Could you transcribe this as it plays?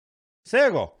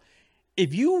Sego,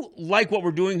 if you like what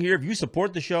we're doing here, if you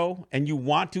support the show and you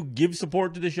want to give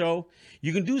support to the show,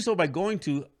 you can do so by going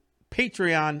to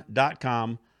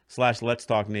patreon.com/Let's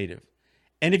Talk Native.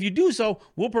 And if you do so,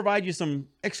 we'll provide you some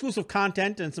exclusive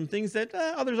content and some things that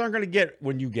others aren't going to get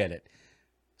when you get it.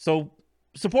 So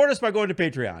support us by going to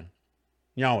Patreon.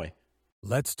 Yahweh.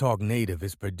 Let's Talk Native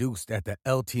is produced at the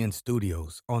LTN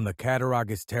Studios on the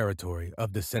Cattaraugus territory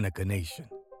of the Seneca Nation.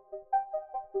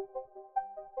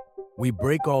 We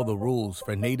break all the rules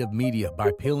for Native media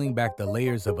by peeling back the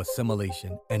layers of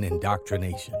assimilation and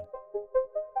indoctrination.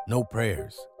 No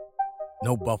prayers,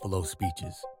 no buffalo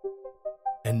speeches,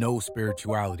 and no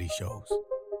spirituality shows.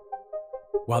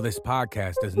 While this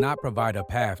podcast does not provide a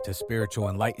path to spiritual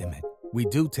enlightenment, we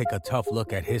do take a tough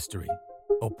look at history,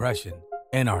 oppression,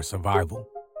 and our survival.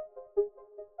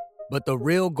 But the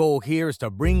real goal here is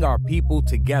to bring our people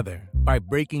together by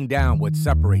breaking down what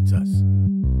separates us.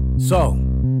 So,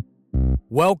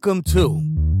 welcome to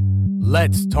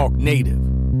Let's Talk Native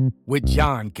with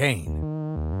John Kane.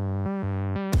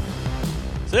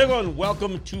 So everyone,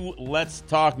 welcome to Let's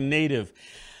Talk Native.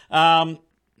 No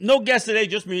guest today,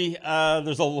 just me.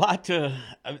 There's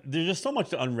just so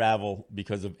much to unravel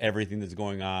because of everything that's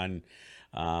going on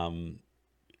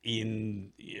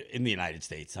in the United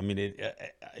States. I mean,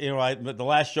 the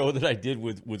last show that I did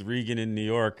with Regan in New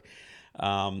York,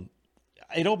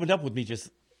 it opened up with me just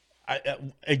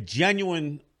a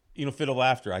genuine, fit of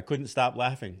laughter. I couldn't stop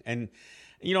laughing, and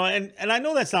I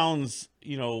know that sounds,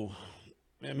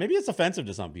 maybe it's offensive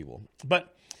to some people,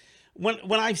 but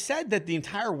when I said that the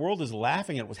entire world is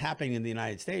laughing at what's happening in the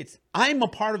United States, I'm a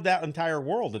part of that entire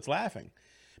world that's laughing,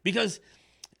 because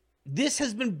this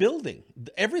has been building.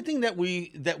 Everything that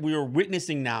we are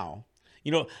witnessing now,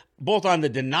 both on the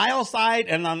denial side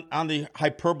and on the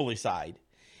hyperbole side,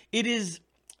 it's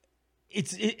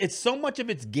so much of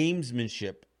it's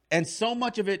gamesmanship, and so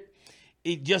much of it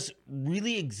just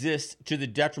really exists to the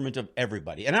detriment of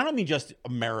everybody. And I don't mean just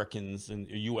Americans and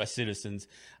U.S. citizens.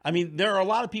 I mean, there are a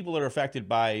lot of people that are affected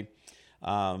by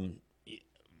the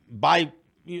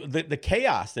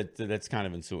chaos that's kind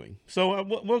of ensuing. So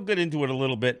we'll get into it a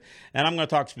little bit, and I'm going to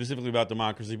talk specifically about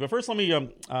democracy. But first, let me.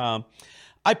 I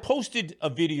posted a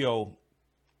video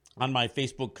on my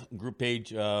Facebook group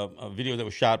page, a video that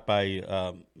was shot by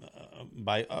a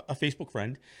Facebook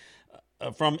friend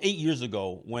from 8 years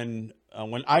ago when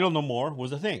Idle No More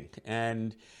was a thing.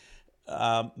 And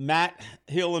Matt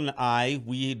Hill and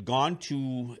we had gone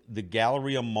to the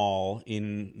Galleria Mall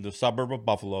in the suburb of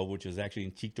Buffalo, which is actually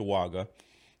in Cheektowaga,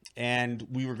 and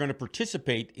we were going to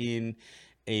participate in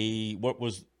what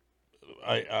was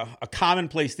a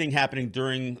commonplace thing happening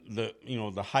during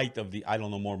the height of the Idle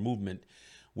No More movement,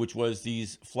 which was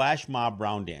these flash mob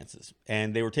round dances,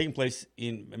 and they were taking place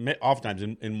oftentimes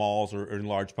in malls or in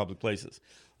large public places.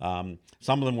 Some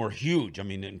of them were huge. I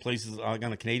mean, in places like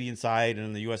on the Canadian side and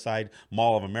on the U.S. side,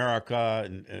 Mall of America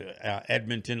and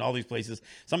Edmonton, all these places.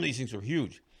 Some of these things were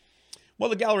huge. Well,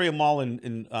 the Galleria Mall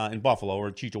in Buffalo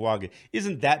or Cheektowaga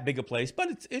isn't that big a place,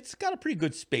 but it's got a pretty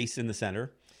good space in the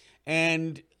center.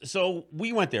 And so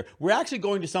we went there. We're actually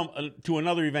going to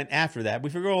another event after that. We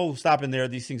figured, we'll stop in there.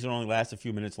 These things will only last a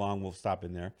few minutes long. We'll stop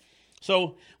in there.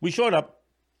 So we showed up,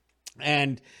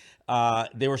 and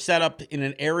they were set up in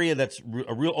an area that's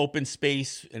a real open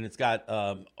space, and it's got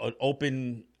an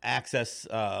open access,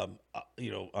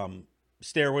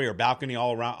 stairway or balcony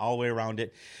all the way around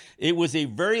it. It was a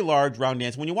very large round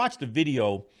dance. When you watch the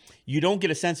video, you don't get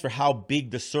a sense for how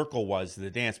big the circle was, the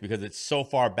dance, because it's so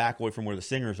far back away from where the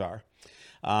singers are.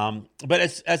 But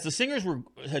as the singers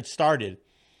had started,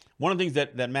 one of the things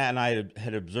that Matt and I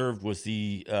had observed was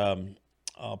the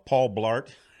Paul Blart,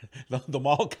 the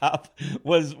mall cop,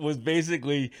 was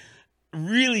basically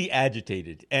really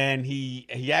agitated, and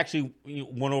he actually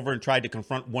went over and tried to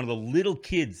confront one of the little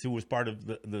kids who was part of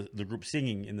the group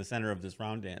singing in the center of this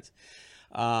round dance.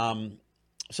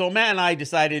 So Matt and I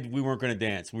decided we weren't going to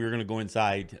dance. We were going to go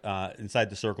inside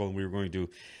the circle, and we were going to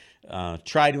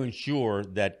try to ensure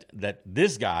that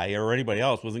this guy or anybody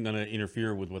else wasn't going to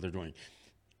interfere with what they're doing.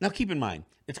 Now, keep in mind,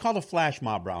 it's called a flash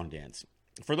mob round dance.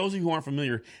 For those of you who aren't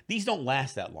familiar, these don't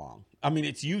last that long. I mean,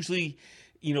 it's usually,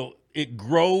 it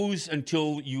grows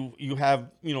until you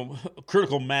have, a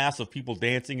critical mass of people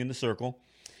dancing in the circle,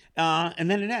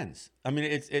 and then it ends. I mean,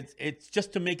 it's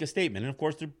just to make a statement. And of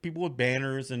course, there are people with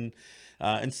banners and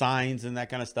signs and that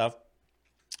kind of stuff.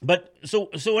 But so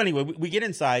anyway, we get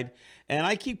inside, and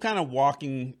I keep kind of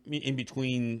walking in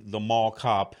between the mall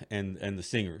cop and the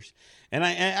singers. And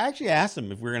I actually asked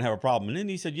him if we were going to have a problem. And then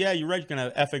he said, yeah, you're right, you're going to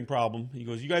have an effing problem. He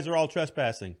goes, you guys are all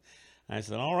trespassing. And I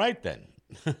said, all right then.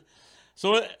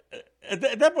 So at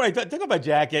that point, I took off my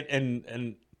jacket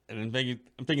and And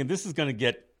I'm thinking this could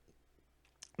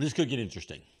get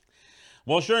interesting.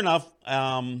 Well, sure enough,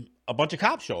 a bunch of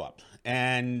cops show up,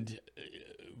 and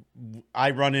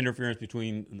I run interference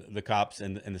between the cops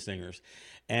and the singers,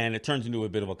 and it turns into a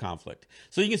bit of a conflict.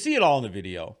 So you can see it all in the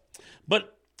video.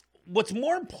 But what's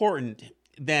more important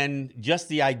than just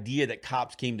the idea that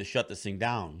cops came to shut this thing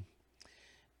down,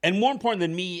 and more important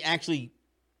than me actually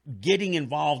getting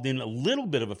involved in a little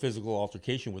bit of a physical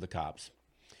altercation with the cops,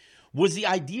 was the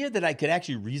idea that I could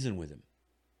actually reason with him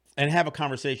and have a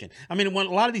conversation. I mean, when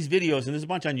a lot of these videos, and there's a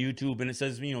bunch on YouTube, and it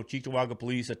says, Cheektowaga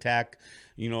police attack,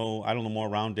 more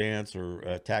Round Dance, or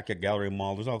attack at Galleria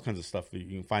Mall. There's all kinds of stuff. You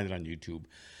can find it on YouTube.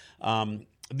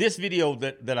 This video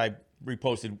that I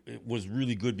reposted was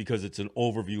really good because it's an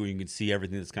overview, and you can see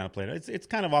everything that's kind of played out. It's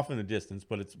kind of off in the distance,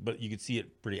 but you can see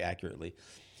it pretty accurately.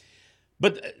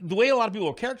 But the way a lot of people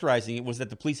were characterizing it was that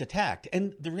the police attacked.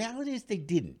 And the reality is they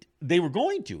didn't. They were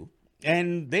going to.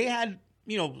 And they had,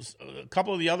 a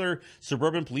couple of the other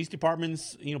suburban police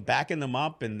departments, backing them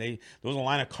up. And there was a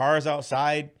line of cars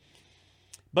outside.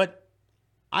 But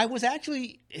I was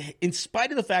actually, in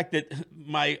spite of the fact that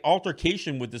my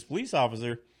altercation with this police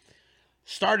officer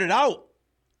started out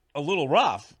a little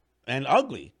rough and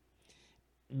ugly,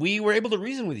 we were able to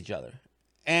reason with each other.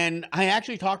 And I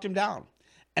actually talked him down.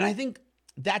 And I think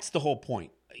that's the whole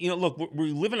point. Look,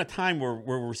 we live in a time where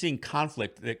we're seeing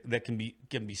conflict that can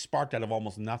be sparked out of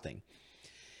almost nothing.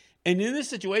 And in this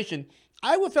situation,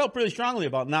 I felt pretty strongly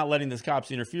about not letting the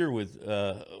cops interfere with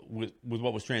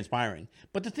what was transpiring.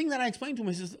 But the thing that I explained to him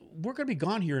is we're going to be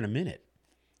gone here in a minute.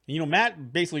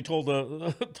 Matt basically told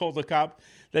the cop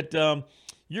that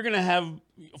you're going to have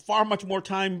far much more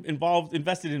time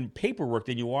invested in paperwork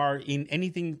than you are in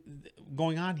anything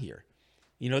going on here.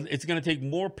 It's going to take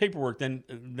more paperwork than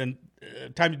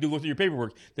time to do with your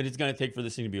paperwork than it's going to take for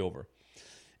this thing to be over.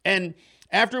 And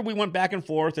after we went back and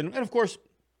forth, and of course,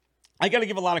 I got to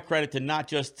give a lot of credit to not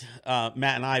just Matt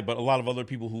and I, but a lot of other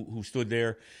people who stood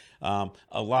there. A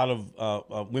lot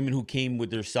of women who came with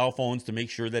their cell phones to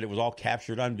make sure that it was all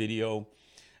captured on video,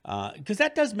 because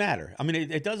that does matter. I mean,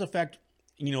 it does affect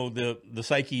the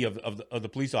psyche of the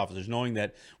police officers, knowing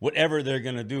that whatever they're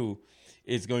going to do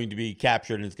is going to be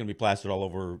captured and it's going to be plastered all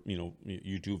over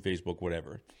YouTube, Facebook,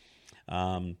 whatever.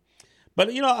 But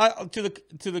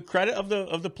to the credit of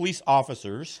the police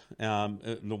officers,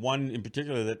 the one in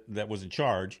particular that was in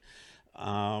charge,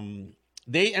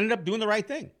 they ended up doing the right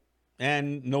thing,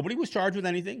 and nobody was charged with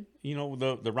anything.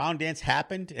 The Round Dance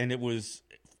happened, and it was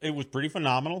pretty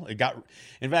phenomenal.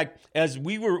 In fact, as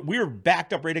we were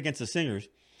backed up right against the singers,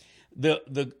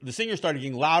 the singers started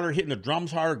getting louder, hitting the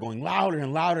drums harder, going louder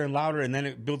and louder and louder, and then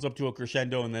it builds up to a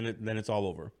crescendo, and then it's all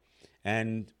over.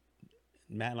 And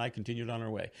Matt and I continued on our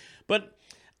way. But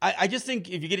I just think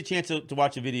if you get a chance to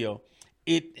watch the video,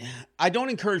 I don't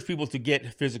encourage people to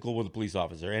get physical with a police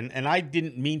officer. And I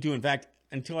didn't mean to. In fact,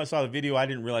 until I saw the video, I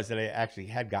didn't realize that I actually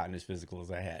had gotten as physical as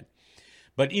I had.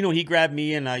 But he grabbed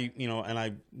me, and I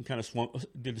kind of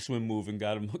did the swim move and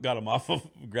got him off of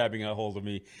grabbing a hold of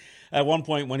me. At one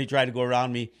point, when he tried to go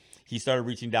around me, he started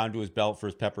reaching down to his belt for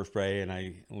his pepper spray, and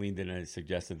I leaned in and I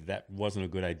suggested that wasn't a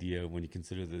good idea when you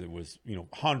consider that it was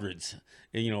hundreds,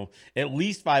 at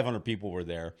least 500 people were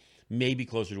there, maybe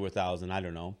closer to 1,000, I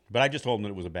don't know. But I just told him that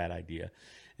it was a bad idea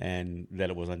and that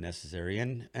it was unnecessary.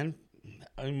 And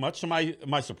much to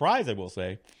my surprise, I will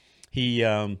say, he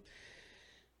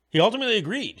ultimately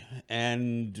agreed,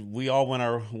 and we all went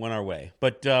our way.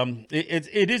 But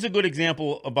it is a good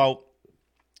example about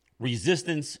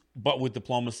resistance, but with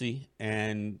diplomacy.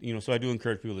 And so I do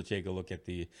encourage people to take a look at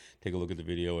the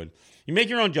video, and you make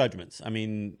your own judgments. I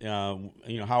mean,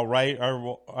 how right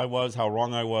I was, how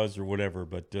wrong I was, or whatever.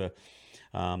 But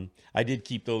I did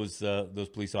keep those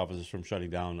police officers from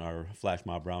shutting down our flash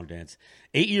mob Round Dance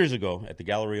 8 years ago at the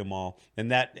Galleria Mall,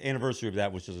 and that anniversary of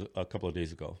that was just a couple of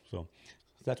days ago. So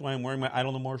that's why I'm wearing my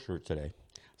Idle No More shirt today.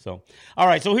 So, all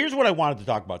right. So here's what I wanted to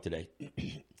talk about today.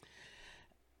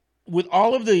 With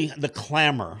all of the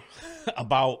clamor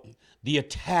about the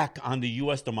attack on the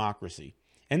U.S. democracy,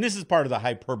 and this is part of the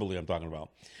hyperbole I'm talking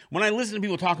about. When I listen to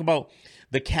people talk about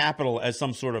the Capitol as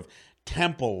some sort of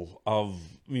temple of,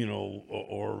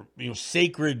 or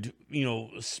sacred,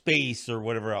 space or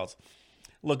whatever else,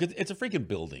 look, it's a freaking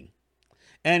building.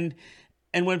 And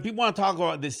when people want to talk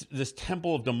about this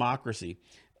temple of democracy,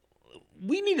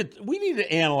 we need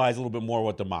to analyze a little bit more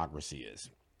what democracy is.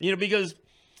 Because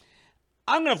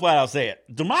I'm going to flat out say it.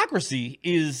 Democracy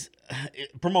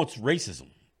promotes racism.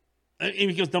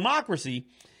 Because democracy,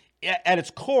 at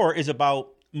its core, is about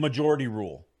majority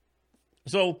rule.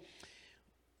 So,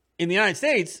 in the United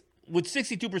States, with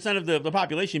 62% of the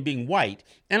population being white,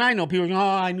 and I know people are going, oh,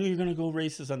 I knew you were going to go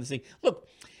racist on this thing. Look,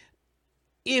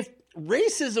 if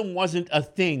racism wasn't a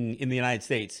thing in the United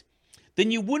States,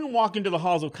 then you wouldn't walk into the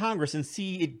halls of Congress and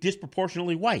see it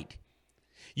disproportionately white.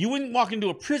 You wouldn't walk into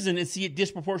a prison and see it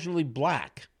disproportionately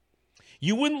black.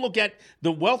 You wouldn't look at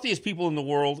the wealthiest people in the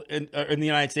world in the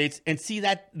United States and see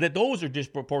that those are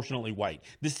disproportionately white.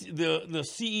 The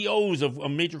CEOs of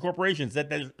major corporations,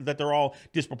 that they're all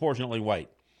disproportionately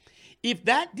white. If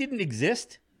that didn't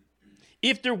exist,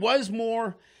 if there was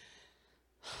more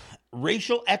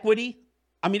racial equity,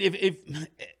 I mean, if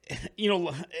you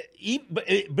know, but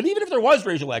even if there was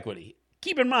racial equity,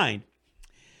 keep in mind,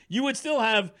 you would still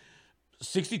have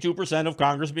 62% of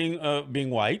Congress being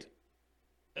white.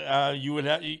 You would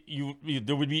have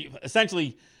there would be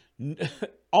essentially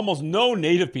almost no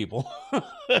Native people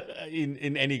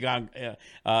in any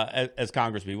as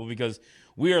Congress people, because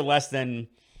we are less than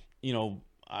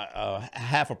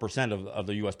 0.5% of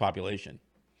the U.S. population.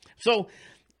 So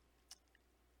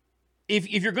if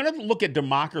you're going to look at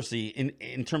democracy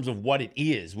in terms of what it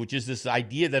is, which is this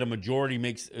idea that a majority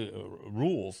makes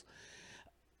rules,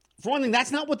 for one thing,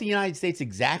 that's not what the United States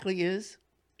exactly is.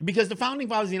 Because the founding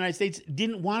fathers of the United States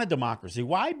didn't want a democracy.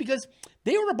 Why? Because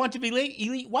they were a bunch of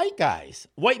elite white guys,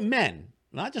 white men,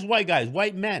 not just white guys,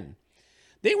 white men.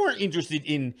 They weren't interested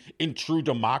in true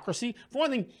democracy. For one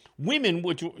thing, women,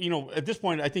 which, at this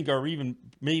point I think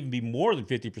may even be more than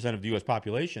 50% of the U.S.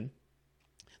 population,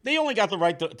 they only got the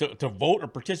right to vote or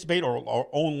participate or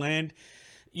own land,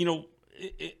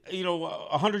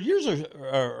 100 years or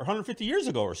 150 years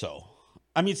ago or so.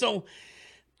 I mean, so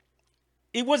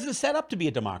it wasn't set up to be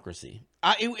a democracy.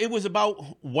 It was about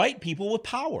white people with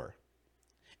power.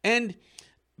 And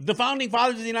the founding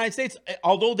fathers of the United States,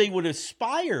 although they would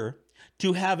aspire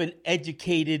to have an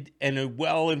educated and a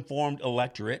well-informed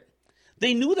electorate,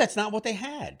 they knew that's not what they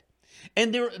had.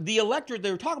 And the electorate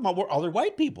they were talking about were other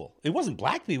white people. It wasn't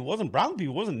black people, it wasn't brown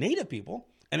people, it wasn't Native people,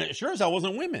 and it sure as hell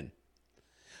wasn't women.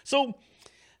 So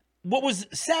what was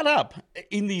set up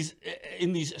in these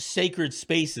sacred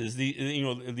spaces,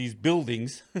 these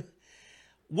buildings,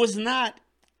 was not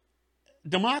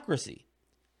democracy.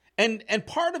 And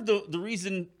part of the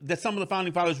reason that some of the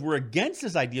founding fathers were against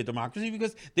this idea of democracy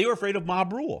because they were afraid of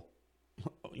mob rule.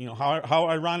 How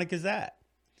ironic is that?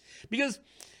 Because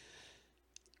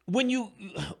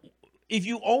if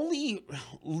you only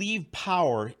leave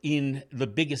power in the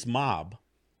biggest mob,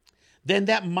 then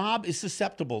that mob is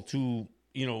susceptible to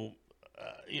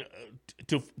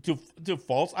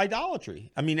false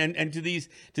idolatry. I mean, and to these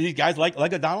guys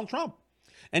like a Donald Trump.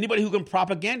 Anybody who can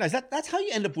propagandize, that's how you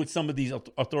end up with some of these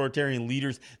authoritarian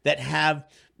leaders that are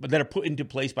put into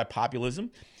place by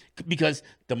populism, because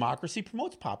democracy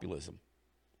promotes populism.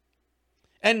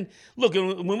 And look,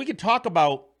 when we can talk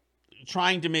about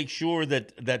trying to make sure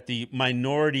that the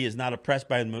minority is not oppressed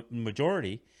by the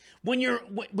majority, when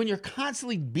you're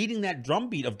constantly beating that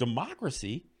drumbeat of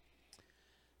democracy,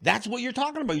 that's what you're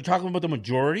talking about. You're talking about the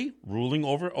majority ruling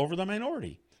over the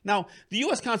minority. Now, the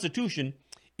U.S. Constitution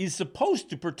is supposed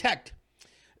to protect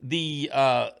the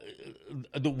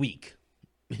weak,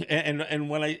 and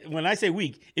when I say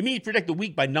weak, it means protect the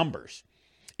weak by numbers.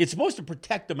 It's supposed to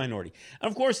protect the minority,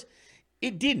 and of course,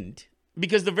 it didn't,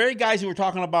 because the very guys who were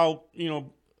talking about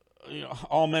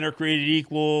all men are created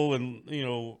equal and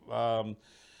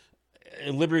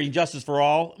liberty and justice for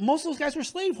all, most of those guys were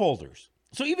slaveholders.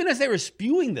 So even as they were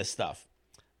spewing this stuff,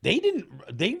 they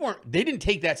didn't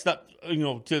take that stuff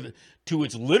to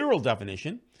its literal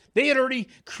definition. They had already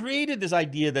created this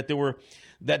idea that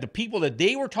the people that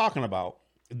they were talking about,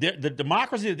 the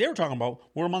democracy that they were talking about,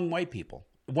 were among white people,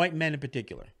 white men in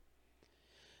particular.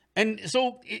 And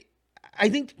so I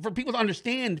think for people to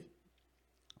understand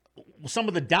some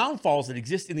of the downfalls that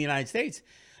exist in the United States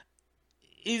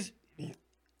is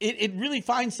it really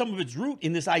finds some of its root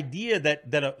in this idea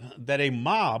that a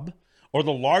mob or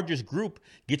the largest group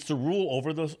gets to rule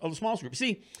over the smallest group.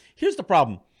 See, here's the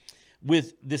problem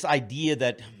with this idea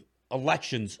that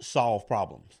elections solve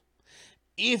problems.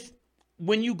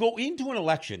 When you go into an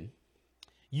election,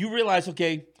 you realize,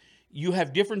 okay, you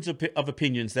have difference of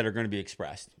opinions that are going to be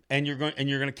expressed, and you're going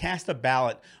to cast a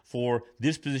ballot for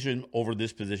this position over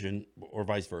this position, or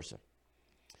vice versa.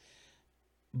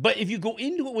 But if you go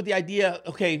into it with the idea,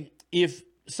 okay, if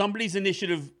somebody's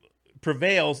initiative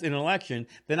prevails in an election,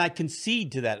 then I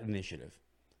concede to that initiative.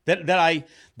 Then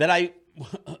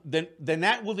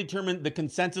that will determine the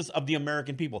consensus of the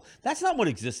American people. That's not what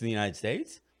exists in the United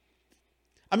States.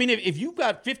 I mean, if you've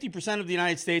got 50% of the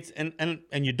United States, and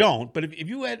you don't, but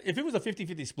if it was a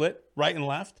 50-50 split, right and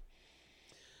left,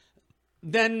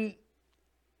 then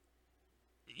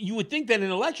you would think that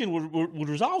an election would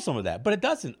resolve some of that, but it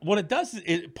doesn't. What it does is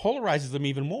it polarizes them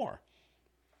even more.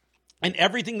 And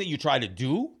everything that you try to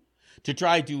do to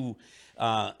try to,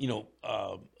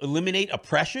 eliminate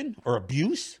oppression or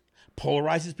abuse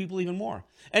polarizes people even more.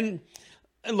 And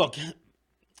look,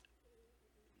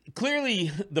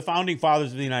 clearly the founding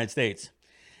fathers of the United States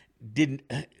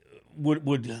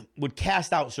would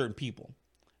cast out certain people.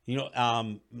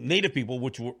 Native people,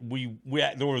 which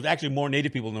there was actually more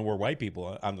Native people than there were white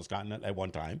people on this continent at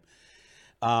one time.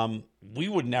 We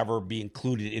would never be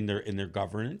included in their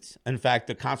governance. In fact,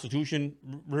 the Constitution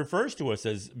refers to us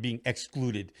as being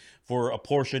excluded for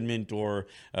apportionment or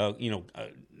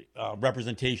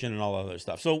representation and all other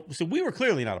stuff. So we were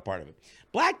clearly not a part of it.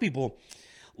 Black people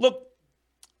would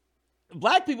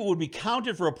be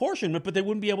counted for apportionment, but they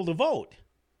wouldn't be able to vote,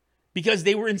 because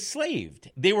they were enslaved.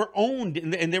 They were owned,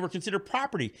 and they were considered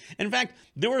property. In fact,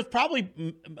 there was probably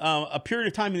a period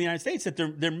of time in the United States that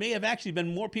there may have actually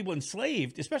been more people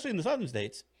enslaved, especially in the southern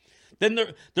states, than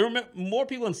there were more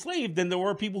people enslaved than there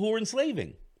were people who were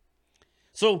enslaving.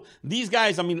 So these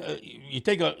guys, you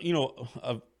take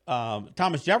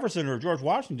Thomas Jefferson or George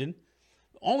Washington,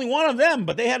 only one of them,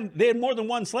 but they had more than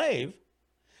one slave.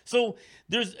 So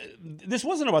this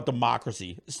wasn't about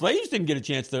democracy. Slaves didn't get a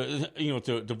chance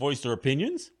to voice their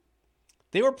opinions.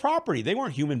 They were property. They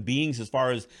weren't human beings as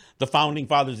far as the founding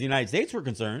fathers of the United States were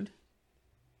concerned.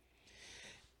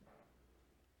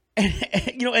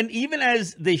 And even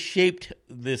as they shaped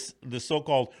the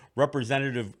so-called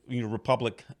representative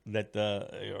republic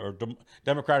or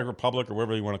democratic republic or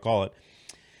whatever you want to call it,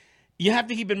 you have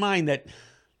to keep in mind that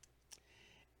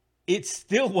it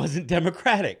still wasn't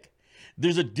democratic.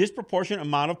 There's a disproportionate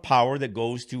amount of power that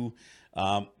goes to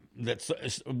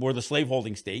were the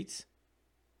slaveholding states.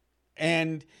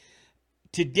 And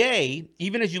today,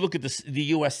 even as you look at the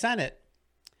U.S. Senate,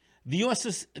 the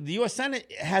U.S.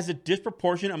 Senate has a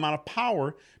disproportionate amount of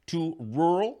power to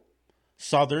rural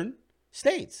southern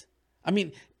states.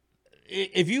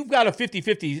 If you've got a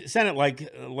 50-50 Senate like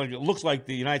it looks like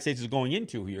the United States is going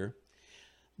into here,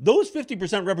 those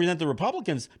 50% represent the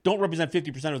Republicans, don't represent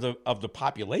 50% of the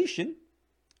population.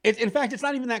 In fact, it's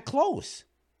not even that close.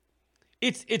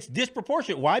 It's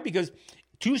disproportionate. Why? Because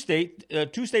two state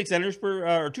senators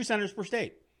per 2 senators per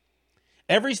state.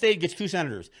 Every state gets 2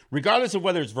 senators, regardless of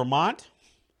whether it's Vermont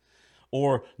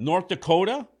or North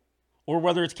Dakota or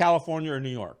whether it's California or New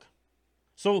York.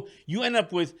 So you end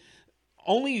up with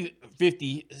only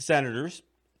 50 senators,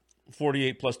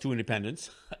 48 plus 2 independents,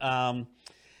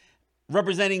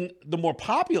 representing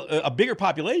a bigger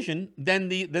population than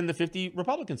the 50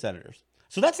 Republican senators.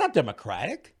 So that's not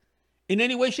democratic in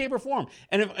any way, shape, or form.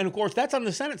 And of course, that's on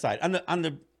the Senate side.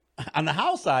 On the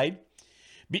House side,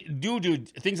 due to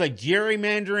things like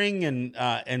gerrymandering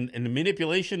and the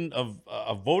manipulation of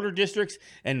voter districts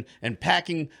and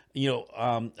packing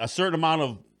a certain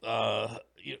amount of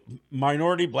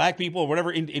minority black people or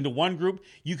whatever into one group,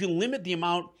 you can limit the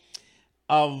amount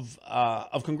of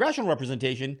congressional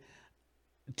representation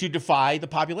to defy the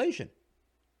population.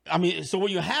 So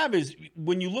what you have is,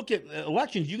 when you look at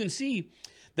elections, you can see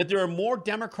that there are more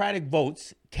Democratic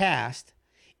votes cast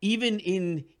even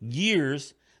in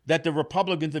years that the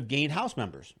Republicans have gained House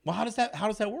members. Well, how does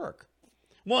that work?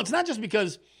 Well, it's not just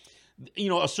because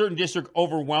a certain district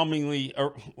overwhelmingly,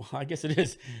 or I guess it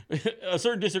is, a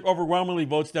certain district overwhelmingly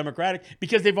votes Democratic,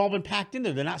 because they've all been packed in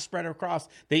there. They're not spread across.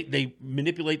 They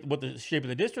manipulate what the shape of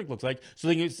the district looks like, so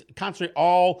they can concentrate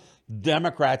all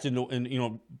Democrats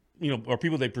or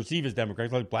people they perceive as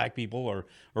Democrats, like black people or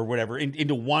whatever,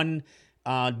 into one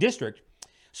district.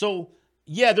 So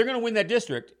yeah, they're going to win that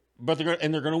district, but they're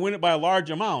going to win it by a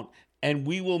large amount, and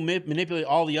we will manipulate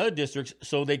all the other districts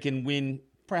so they can win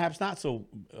perhaps not so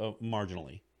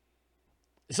marginally.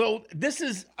 So this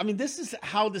is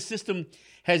how the system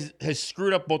has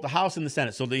screwed up both the House and the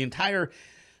Senate. So the entire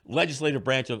legislative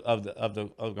branch of the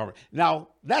government. Now,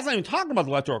 that's not even talking about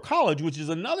the Electoral College, which is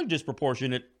another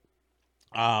disproportionate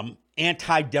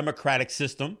anti-democratic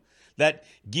system that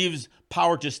gives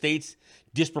power to states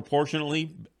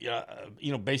disproportionately,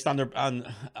 based on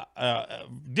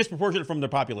disproportionate from their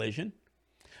population.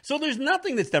 So there's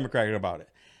nothing that's democratic about it.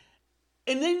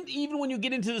 And then even when you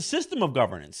get into the system of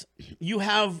governance, you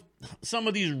have some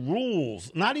of these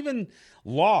rules, not even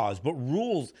laws, but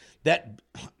rules that,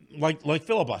 like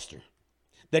filibuster,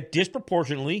 that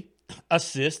disproportionately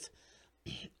assist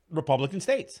Republican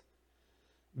states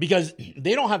because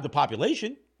they don't have the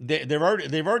population. They've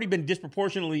already been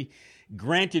disproportionately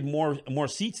granted more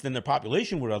seats than their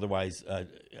population would otherwise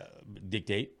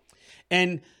dictate,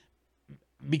 and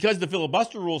because the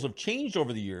filibuster rules have changed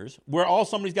over the years, where all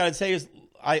somebody's got to say is,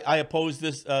 I oppose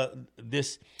this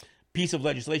piece of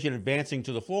legislation advancing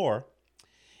to the floor,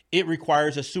 it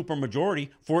requires a supermajority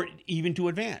for it even to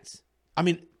advance. I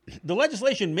mean, the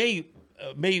legislation may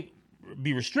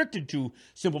be restricted to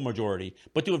simple majority,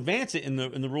 but to advance it in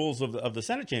the rules of the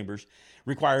Senate chambers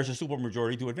requires a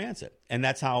supermajority to advance it. And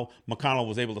that's how McConnell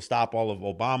was able to stop all of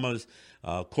Obama's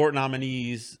court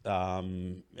nominees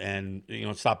and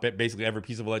stop basically every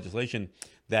piece of legislation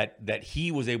that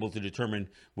he was able to determine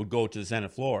would go to the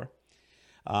Senate floor.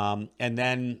 So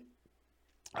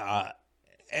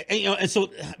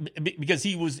because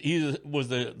he was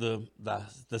the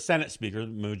Senate speaker,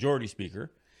 the majority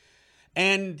speaker,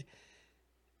 and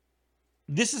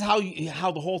this is how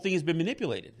the whole thing has been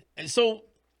manipulated. And so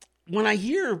when I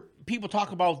hear people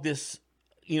talk about this,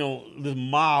 the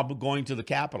mob going to the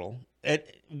Capitol,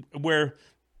 where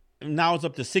now it's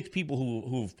up to 6 people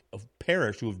who've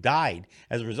perished, who have died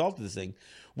as a result of this thing.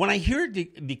 When I hear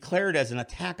it declared as an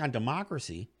attack on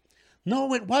democracy,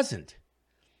 no, it wasn't.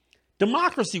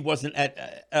 Democracy wasn't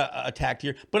attacked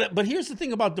here. But here's the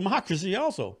thing about democracy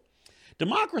also.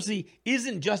 Democracy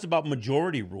isn't just about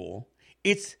majority rule.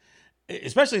 It's,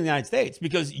 especially in the United States,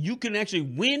 because you can actually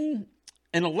win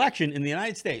an election in the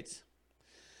United States,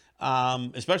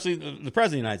 especially the president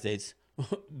of the United States,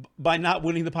 by not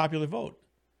winning the popular vote.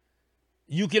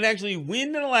 You can actually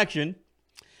win an election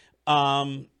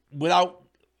without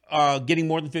getting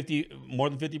more than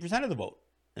 50% of the vote.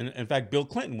 And in fact, Bill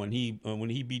Clinton, when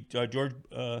he beat George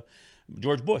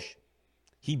Bush,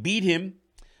 he beat him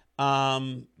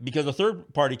because the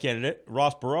third party candidate,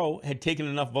 Ross Perot, had taken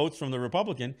enough votes from the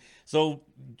Republican. So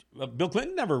Bill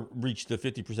Clinton never reached the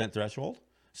 50% threshold.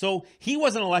 So he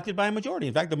wasn't elected by a majority.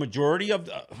 In fact, the majority of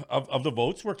the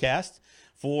votes were cast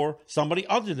for somebody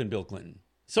other than Bill Clinton.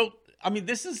 So, I mean,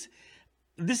 this is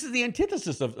the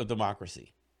antithesis of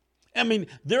democracy. I mean,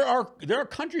 there are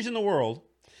countries in the world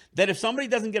that if somebody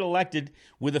doesn't get elected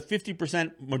with a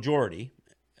 50% majority,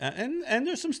 and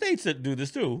there's some states that do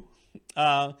this too,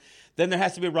 then there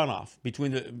has to be a runoff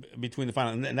between the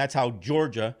final, and that's how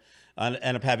Georgia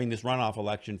ended up having this runoff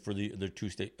election for the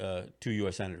two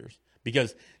U.S. senators,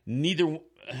 because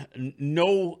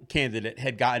no candidate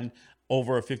had gotten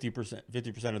over a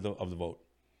 50% of the vote.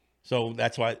 So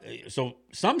that's why. So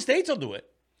some states will do it,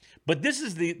 but this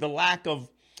is the lack of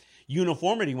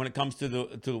uniformity when it comes to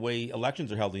the way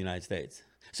elections are held in the United States.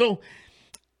 So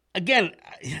again,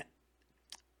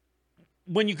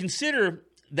 when you consider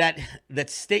that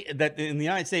in the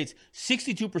United States,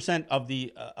 62% of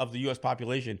the U.S.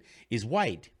 population is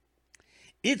white,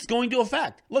 it's going to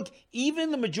affect. Look,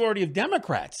 even the majority of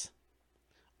Democrats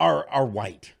are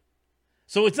white.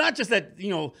 So it's not just that,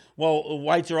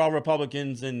 whites are all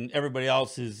Republicans and everybody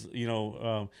else is,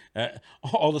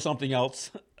 all the something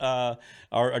else are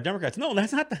Democrats. No,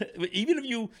 that's not even if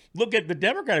you look at the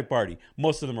Democratic Party,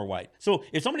 most of them are white. So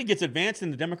if somebody gets advanced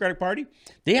in the Democratic Party,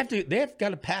 they have got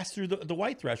to pass through the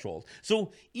white threshold.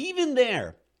 So even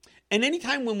there, and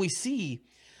anytime when we see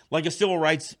like a civil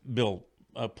rights bill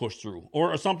pushed through,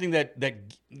 or something that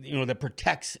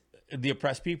protects the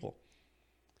oppressed people,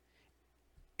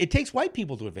 it takes white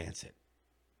people to advance it.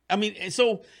 I mean,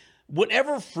 so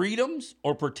whatever freedoms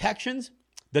or protections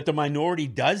that the minority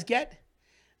does get,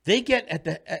 they get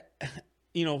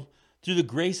through the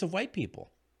grace of white people.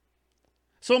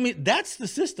 So I mean, that's the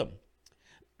system.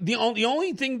 The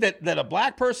only thing that a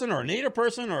black person or a Native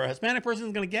person or a Hispanic person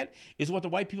is going to get is what the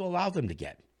white people allow them to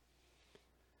get,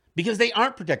 because they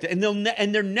aren't protected,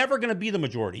 and they're never going to be the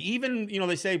majority. Even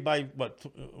they say by what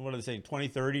are they saying,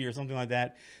 2030 or something like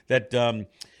that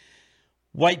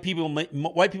white people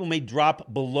may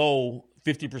drop below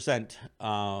 50%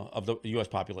 of the U.S.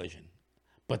 population,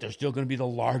 but they're still going to be the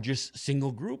largest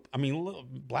single group. I mean,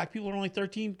 black people are only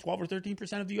 12 or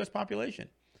 13% of the U.S. population.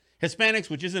 Hispanics,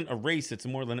 which isn't a race, it's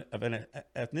more than of an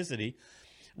ethnicity,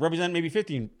 represent maybe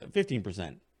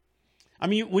 15%. I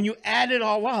mean, when you add it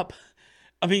all up,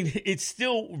 I mean, it's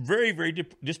still very, very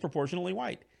disproportionately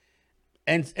white.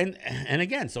 And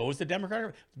again, so is the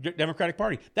Democratic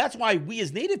Party. That's why we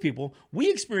as Native people,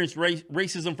 we experience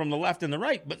racism from the left and the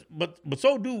right, but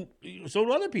so do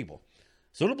other people.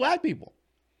 So do black people.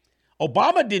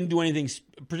 Obama didn't do anything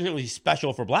particularly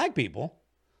special for black people.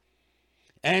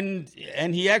 And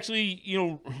he actually,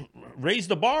 raised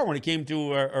the bar when it came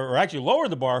to, or actually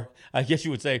lowered the bar, I guess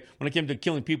you would say, when it came to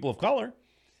killing people of color.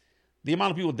 The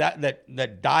amount of people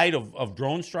that died of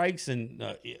drone strikes and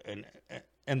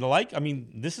the like. I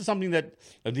mean, this is something that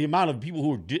the amount of people who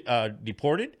were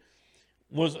deported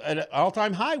was at an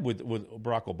all-time high with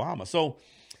Barack Obama. So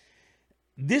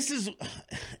this is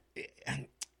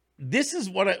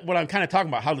what I'm kind of talking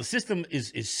about, how the system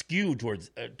is skewed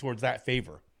towards that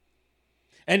favor.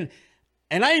 And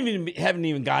And I haven't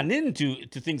even gotten into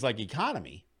things like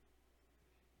economy.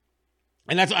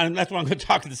 And that's what I'm going to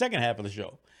talk in the second half of the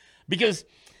show. Because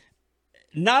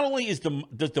not only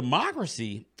does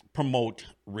democracy promote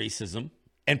racism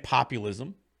and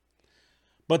populism,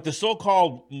 but the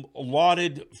so-called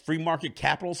lauded free market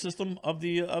capital system of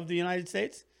the United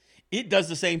States, it does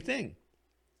the same thing.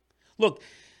 Look,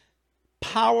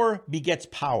 power begets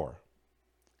power.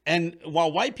 And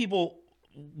while white people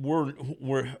were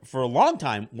for a long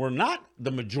time were not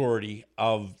the majority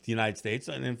of the United States,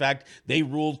 and in fact they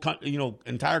ruled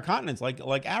entire continents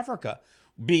like Africa,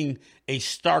 being a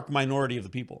stark minority of the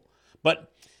people.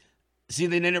 But see,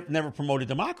 they never promoted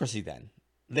democracy. Then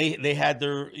they had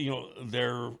their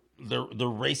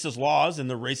racist laws and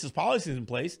their racist policies in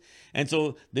place, and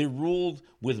so they ruled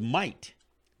with might.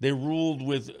 They ruled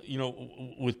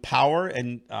with power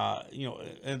and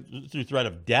and through threat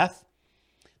of death.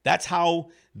 That's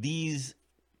how these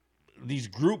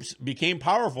groups became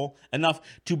powerful enough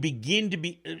to begin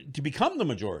to become the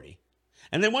majority.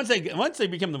 And then once they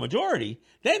become the majority,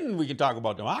 then we can talk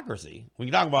about democracy. We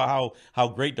can talk about how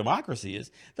great democracy is.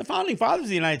 The founding fathers of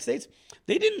the United States,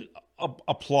 they didn't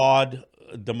applaud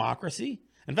democracy.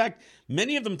 In fact,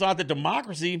 many of them thought that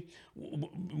democracy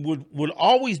would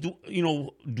always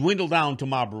dwindle down to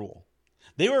mob rule.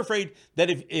 They were afraid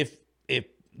that if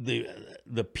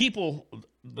the people,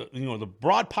 the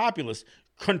broad populace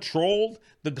controlled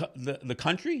the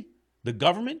country, the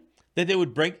government, that they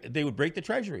would break the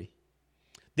treasury.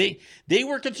 They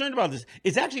were concerned about this.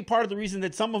 It's actually part of the reason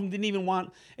that some of them didn't even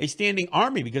want a standing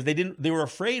army, because they were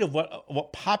afraid of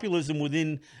what populism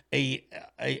within a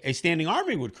standing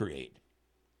army would create.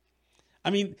 I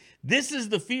mean, this is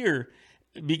the fear,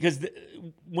 because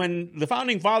when the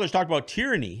founding fathers talked about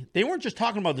tyranny, they weren't just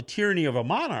talking about the tyranny of a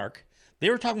monarch. They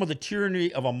were talking about the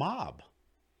tyranny of a mob.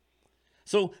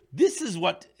 So this is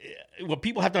what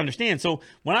people have to understand. So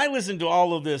when I listen to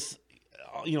all of this,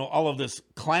 all of this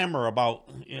clamor about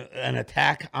an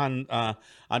attack on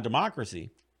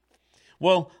democracy,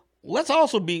 well, let's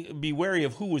also be wary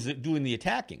of who was doing the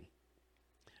attacking,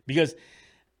 because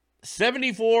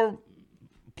 74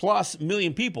 plus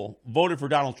million people voted for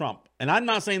Donald Trump. And I'm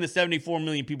not saying that 74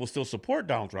 million people still support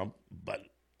Donald Trump, but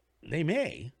they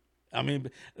may. I mean,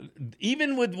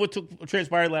 even with what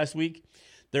transpired last week,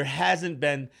 there hasn't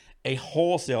been a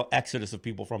wholesale exodus of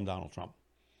people from Donald Trump.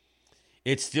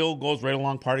 It still goes right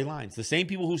along party lines. The same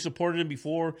people who supported him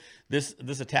before this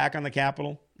attack on the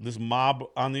Capitol, this mob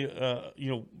on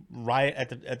the riot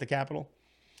at the Capitol,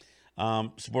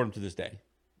 support him to this day.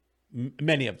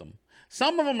 Many of them.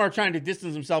 Some of them are trying to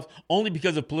distance themselves only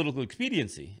because of political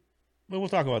expediency. But we'll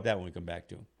talk about that when we come back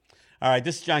to it. All right,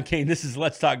 this is John Kane. This is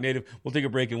Let's Talk Native. We'll take a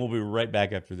break and we'll be right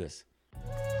back after this.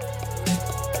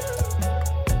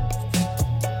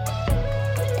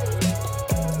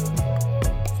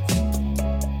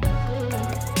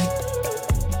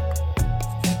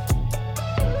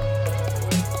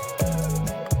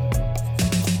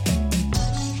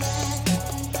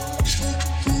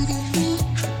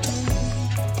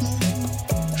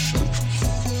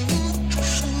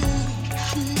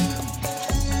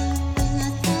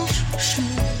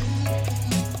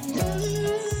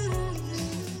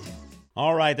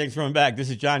 All right, thanks for coming back.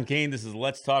 This is John Kane. This is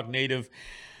Let's Talk Native.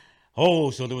 Oh,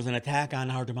 so there was an attack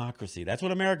on our democracy. That's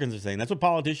what Americans are saying. That's what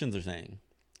politicians are saying.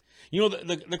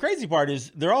 The crazy part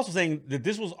is they're also saying that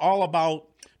this was all about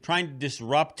trying to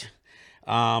disrupt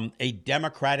a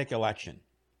democratic election.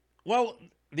 Well,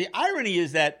 the irony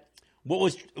is that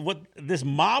what this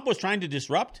mob was trying to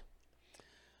disrupt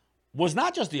was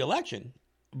not just the election,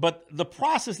 but the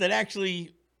process that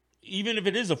actually, even if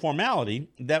it is a formality,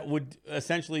 that would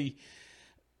essentially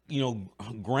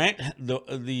grant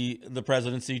the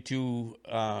presidency to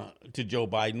Joe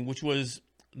Biden, which was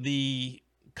the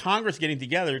Congress getting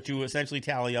together to essentially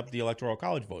tally up the Electoral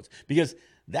College votes, because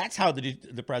that's how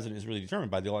the president is really determined,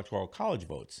 by the Electoral College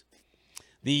votes.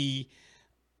 The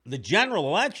general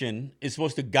election is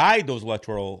supposed to guide those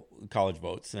Electoral College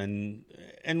votes, and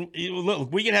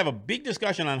look, we can have a big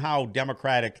discussion on how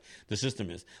democratic the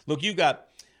system is. Look, you've got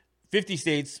 50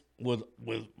 states with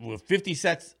 50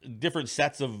 different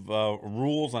sets of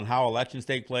rules on how elections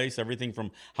take place. Everything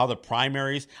from how the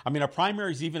primaries. I mean, are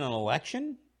primaries even an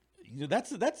election?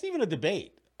 That's even a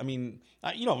debate. I mean,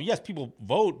 yes, people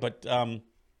vote, but the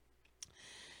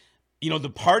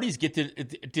parties get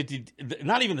to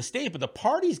not even the state, but the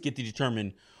parties get to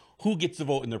determine who gets to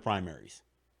vote in their primaries.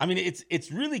 I mean,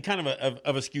 it's really kind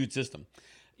of a skewed system.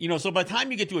 So by the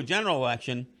time you get to a general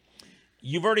election,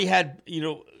 you've already had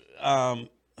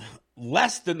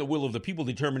less than the will of the people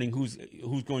determining who's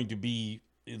going to be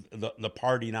the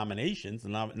party nominations, the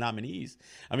nominees.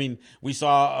 I mean, we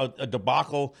saw a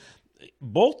debacle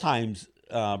both times.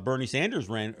 Bernie Sanders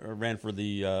ran for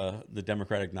the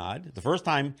Democratic nod. The first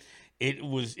time,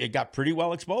 it got pretty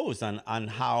well exposed on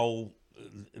how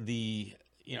the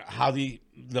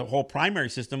whole primary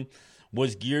system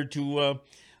was geared to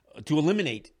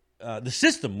eliminate. The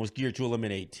system was geared to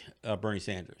eliminate Bernie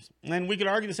Sanders, and we could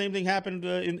argue the same thing happened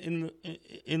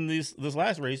in this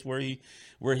last race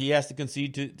where he has to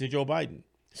concede to Joe Biden.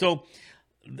 So,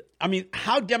 I mean,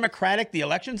 how democratic the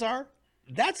elections are,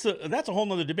 that's a whole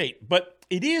nother debate. But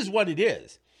it is what it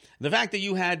is. The fact that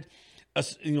you had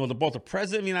both the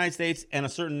president of the United States and a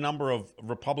certain number of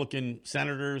Republican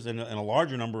senators and a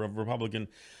larger number of Republican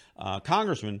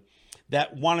congressmen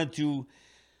that wanted to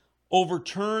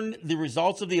overturn the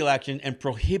results of the election and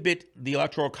prohibit the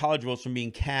Electoral College votes from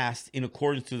being cast in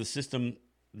accordance to the system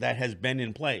that has been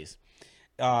in place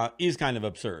is kind of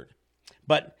absurd.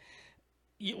 But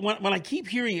when I keep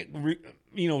hearing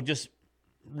it, just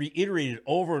reiterated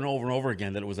over and over and over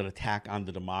again that it was an attack on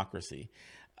the democracy,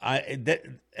 that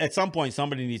at some point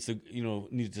somebody needs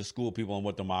to school people on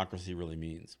what democracy really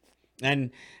means.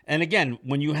 And again,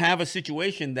 when you have a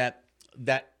situation that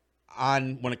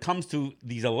when it comes to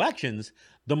these elections,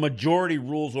 the majority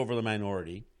rules over the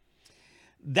minority,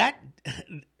 that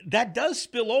does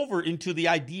spill over into the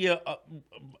idea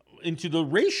into the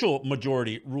racial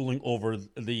majority ruling over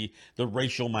the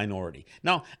racial minority.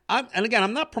 Now,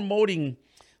 I'm not promoting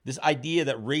this idea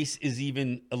that race is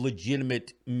even a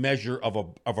legitimate measure of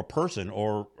a person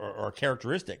or a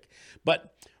characteristic,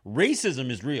 but racism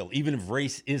is real, even if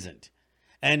race isn't.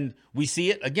 And we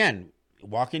see it again.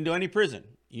 Walk into any prison.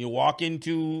 You walk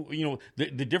into,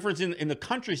 the difference in the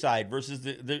countryside versus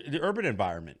the urban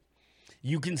environment.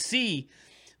 You can see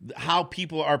how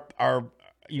people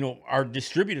are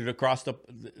distributed across the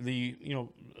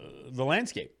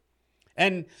landscape.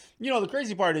 And, the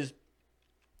crazy part is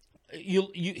you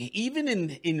even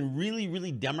in really,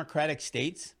 really democratic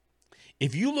states,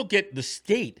 if you look at the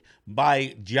state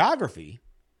by geography,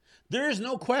 there is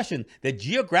no question that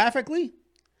geographically,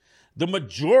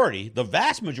 the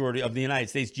vast majority of the United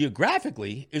States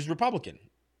geographically is Republican.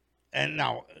 And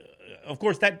now, of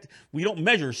course, that we don't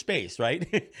measure space,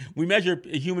 right? We measure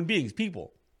human beings,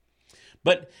 people.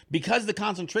 But because the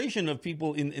concentration of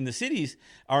people in the cities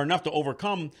are enough to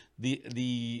overcome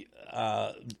the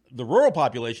rural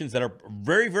populations that are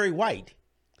very, very white,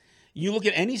 you look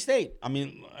at any state. I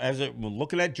mean, we're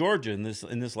looking at Georgia in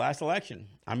this last election.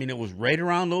 I mean, it was right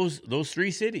around those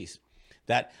three cities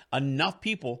that enough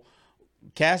people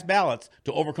cast ballots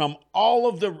to overcome all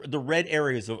of the red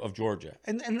areas of Georgia.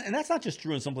 And that's not just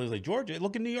true in some places like Georgia.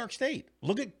 Look at New York State.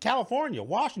 Look at California,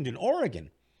 Washington, Oregon.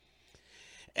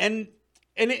 And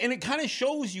it kind of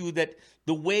shows you that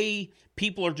the way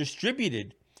people are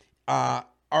distributed are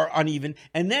uneven.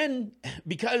 And then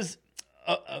because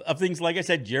of things, like I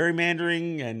said,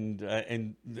 gerrymandering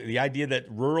and the idea that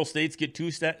rural states get two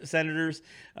senators,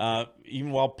 even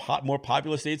while more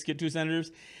populous states get two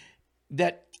senators,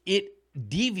 that it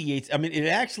deviates. I mean, it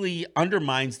actually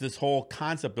undermines this whole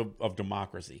concept of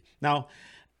democracy. Now,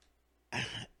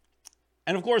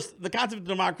 and of course, the concept of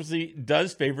democracy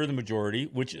does favor the majority,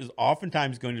 which is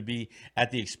oftentimes going to be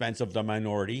at the expense of the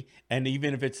minority, and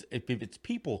even if it's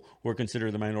people who are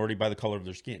considered the minority by the color of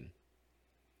their skin.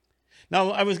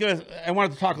 Now, I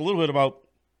wanted to talk a little bit about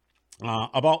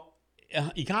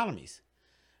economies.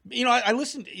 I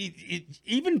listened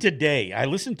even today. I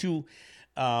listened to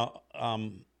a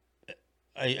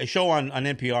show on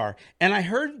NPR, and I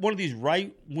heard one of these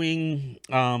right-wing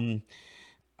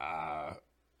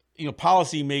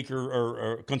policymaker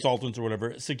or consultants or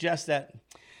whatever suggest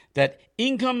that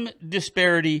income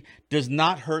disparity does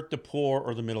not hurt the poor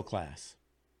or the middle class.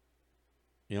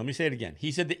 Let me say it again.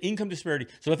 He said the income disparity.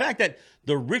 So the fact that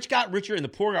the rich got richer and the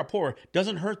poor got poorer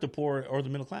doesn't hurt the poor or the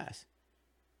middle class.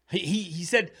 He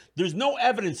said there's no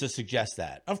evidence to suggest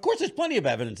that. Of course, there's plenty of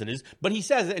evidence it is, but he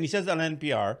says it, and he says it on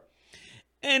NPR.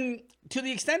 And to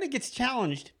the extent it gets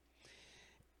challenged,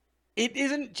 it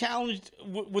isn't challenged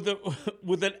with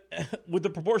the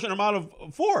proportionate amount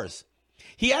of force.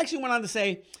 He actually went on to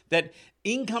say that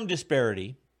income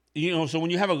disparity, so when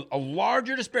you have a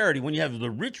larger disparity, when you have the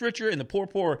rich richer and the poor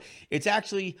poorer, it's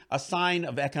actually a sign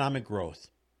of economic growth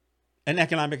and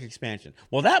economic expansion.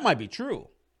 Well, that might be true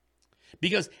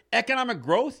because economic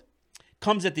growth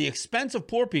comes at the expense of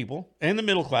poor people and the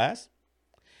middle class,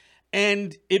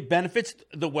 and it benefits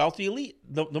the wealthy elite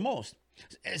the most.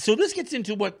 So this gets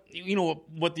into what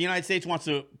the United States wants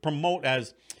to promote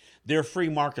as their free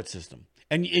market system.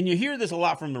 And you hear this a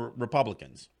lot from the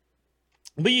Republicans,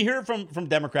 but you hear it from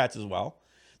Democrats as well,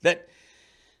 that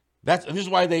This is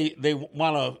why they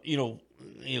want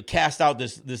to cast out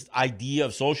this idea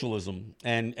of socialism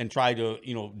and try to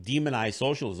demonize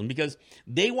socialism, because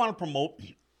they want to promote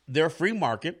their free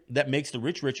market that makes the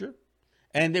rich richer,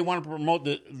 and they want to promote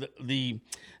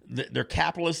their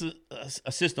capitalist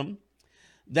system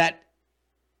that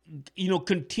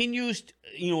continues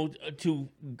to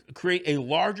create a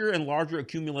larger and larger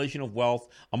accumulation of wealth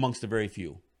amongst the very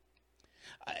few.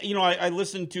 I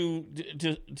listened to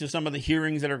some of the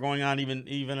hearings that are going on,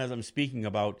 even as I'm speaking,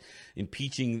 about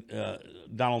impeaching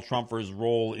Donald Trump for his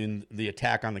role in the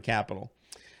attack on the Capitol.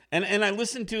 And I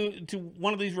listened to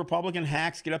one of these Republican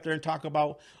hacks get up there and talk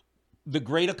about the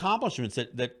great accomplishments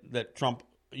that Trump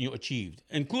achieved,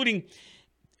 including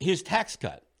his tax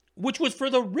cut, which was for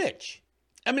the rich.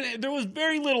 I mean, there was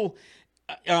very little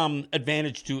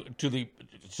advantage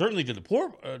certainly to the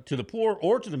poor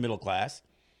or to the middle class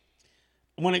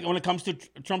when it comes to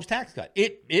Trump's tax cut.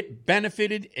 It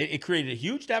benefited, it created a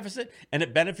huge deficit, and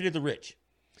it benefited the rich.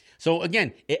 So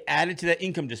again, it added to that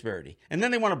income disparity. And then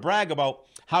they want to brag about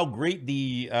how great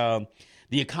the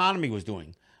economy was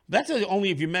doing. That's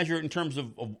only if you measure it in terms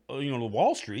of the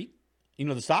Wall Street,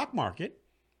 the stock market,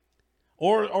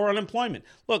 or unemployment.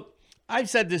 Look, I've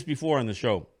said this before on the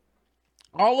show.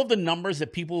 All of the numbers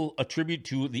that people attribute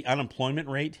to the unemployment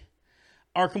rate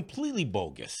are completely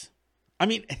bogus. I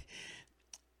mean,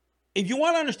 if you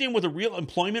want to understand what the real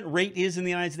employment rate is in the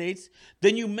United States,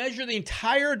 then you measure the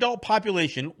entire adult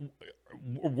population,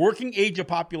 working age of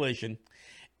population,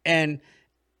 and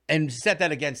set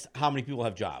that against how many people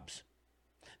have jobs.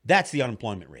 That's the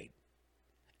unemployment rate.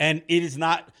 And it is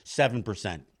not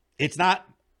 7%. It's not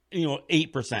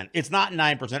 8%. It's not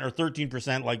 9% or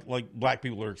 13% like black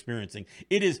people are experiencing.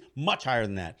 It is much higher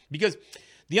than that, because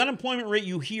the unemployment rate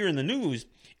you hear in the news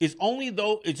is only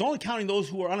counting those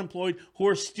who are unemployed who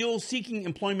are still seeking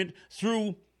employment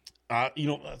through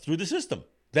the system,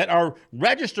 that are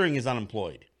registering as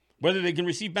unemployed, whether they can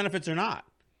receive benefits or not.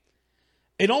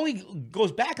 It only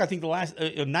goes back, I think, the last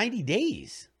 90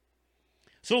 days.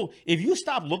 So if you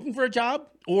stop looking for a job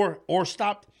or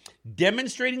stop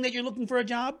demonstrating that you're looking for a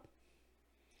job,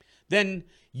 then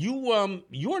you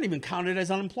aren't even counted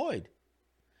as unemployed.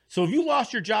 So if you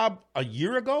lost your job a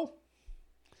year ago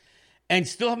and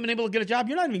still haven't been able to get a job,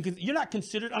 you're not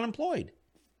considered unemployed.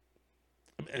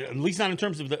 At least not in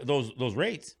terms of those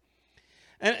rates.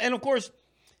 And of course,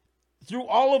 through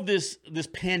all of this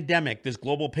pandemic, this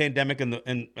global pandemic,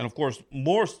 and of course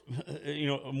more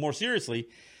seriously,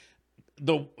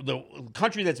 the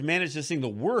country that's managed this thing the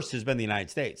worst has been the United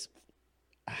States.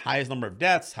 Highest number of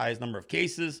deaths, highest number of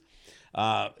cases.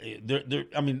 It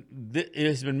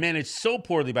has been managed so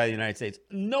poorly by the United States.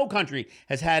 No country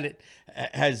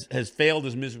has failed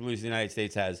as miserably as the United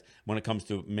States has when it comes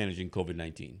to managing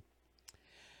COVID-19.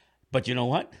 But you know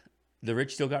what? The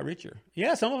rich still got richer.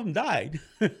 Yeah, some of them died,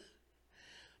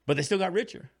 but they still got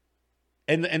richer.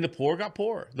 And the poor got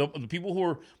poorer. The people who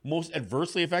were most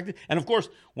adversely affected. And of course,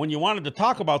 when you wanted to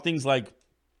talk about things like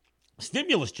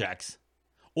stimulus checks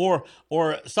or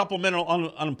supplemental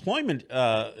unemployment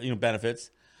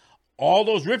benefits, all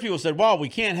those rich people said, well, we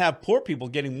can't have poor people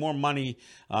getting more money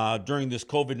during this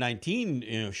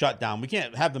COVID-19 shutdown. We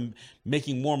can't have them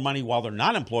making more money while they're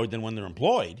not employed than when they're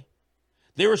employed.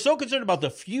 They were so concerned about the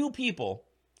few people,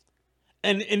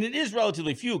 and it is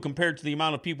relatively few compared to the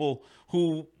amount of people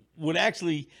who would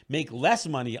actually make less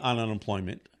money on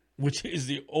unemployment, which is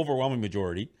the overwhelming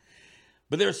majority.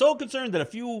 But they're so concerned that a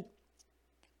few,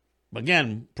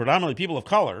 again, predominantly people of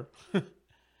color,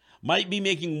 might be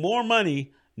making more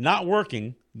money not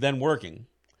working than working,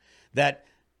 that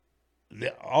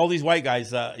all these white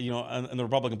guys, in the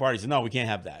Republican Party said, no, we can't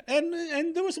have that.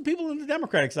 And there were some people on the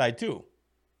Democratic side too.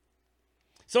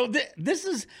 So this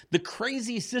is the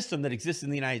crazy system that exists in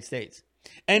the United States.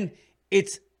 And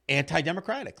it's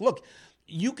anti-democratic. Look,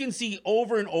 you can see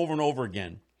over and over and over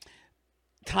again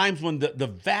times when the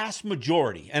vast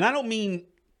majority, and I don't mean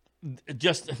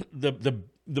just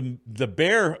the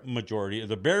bare majority,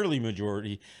 the barely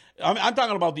majority. I'm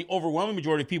talking about the overwhelming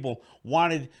majority of people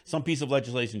wanted some piece of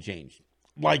legislation changed,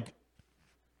 like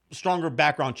stronger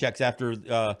background checks after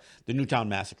the Newtown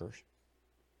massacres.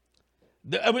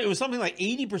 It was something like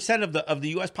 80% of the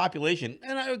U.S. population,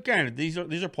 and granted, these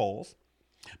are polls,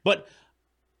 but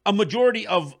a majority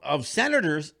of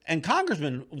senators and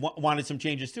congressmen wanted some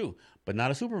changes too, but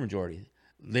not a supermajority.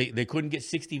 They couldn't get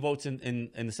 60 votes in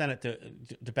the Senate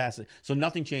to pass it, so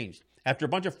nothing changed. After a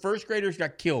bunch of first graders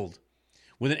got killed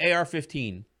with an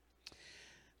AR-15,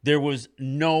 there was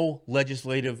no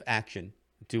legislative action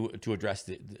to address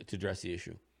the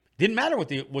issue. Didn't matter what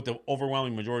the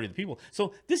overwhelming majority of the people.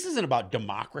 So this isn't about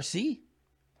democracy.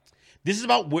 This is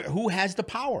about who has the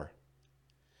power.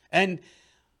 And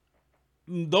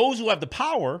those who have the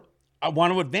power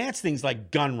want to advance things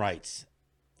like gun rights.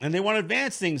 And they want to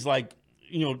advance things like,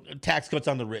 tax cuts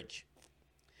on the rich.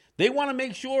 They want to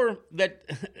make sure that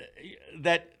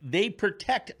they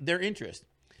protect their interest.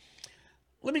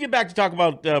 Let me get back to talk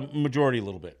about majority a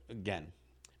little bit again.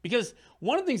 Because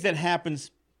one of the things that happens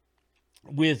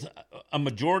with a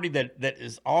majority that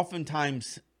is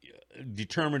oftentimes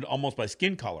determined almost by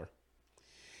skin color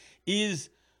is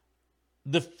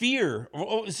the fear.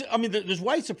 I mean, there's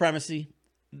white supremacy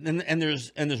and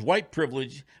there's white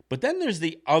privilege, but then there's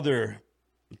the other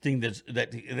thing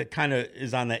that kind of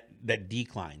is on that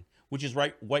decline, which is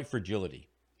white fragility.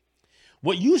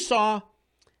 What you saw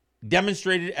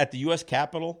demonstrated at the U.S.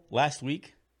 Capitol last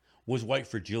week was white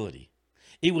fragility.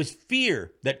 It was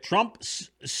fear that Trump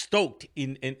stoked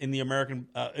in the American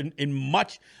in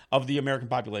much of the American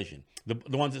population,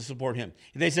 the ones that support him.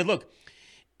 They said, "Look,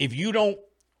 if you don't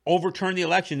overturn the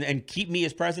election and keep me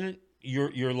as president,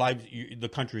 the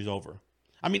country's over."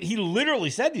 I mean, he literally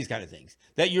said these kind of things,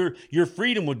 that your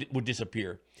freedom would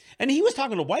disappear, and he was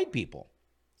talking to white people.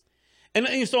 And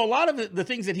so a lot of the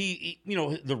things that he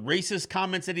the racist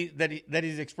comments that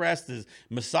he's expressed, his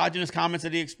misogynist comments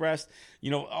that he expressed,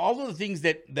 all of the things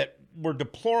that were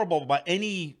deplorable by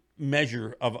any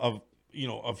measure of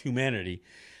humanity,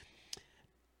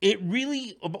 it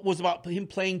really was about him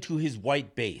playing to his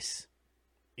white base.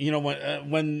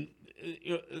 When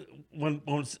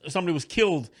somebody was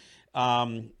killed,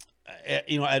 by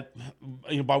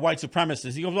white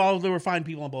supremacists, he goes, "Oh, there were fine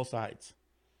people on both sides."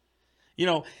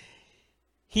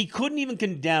 He couldn't even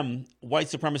condemn white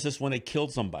supremacists when they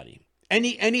killed somebody. And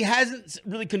he hasn't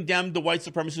really condemned the white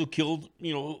supremacists who killed,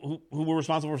 who were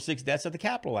responsible for 6 deaths at the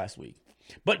Capitol last week.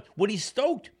 But what he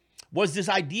stoked was this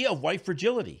idea of white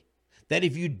fragility, that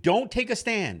if you don't take a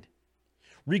stand,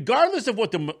 regardless of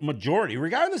what the majority,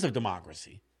 regardless of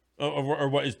democracy, or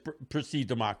what is perceived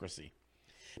democracy,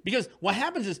 because what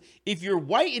happens is if you're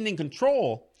white and in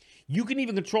control, you can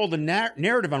even control the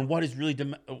narrative on what is really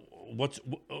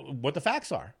what the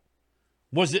facts are.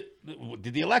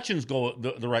 Did the elections go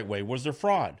the right way? Was there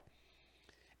fraud?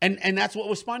 And that's what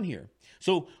was spun here.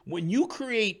 So when you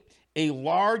create a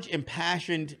large,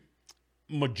 impassioned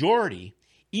majority,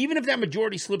 even if that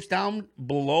majority slips down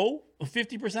below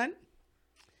 50%,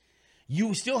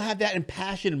 you still have that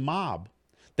impassioned mob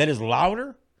that is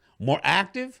louder, more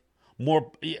active,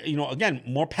 more,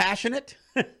 more passionate.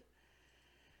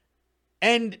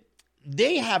 And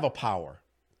they have a power.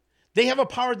 They have a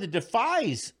power that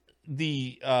defies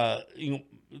the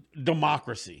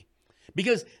democracy,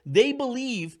 because they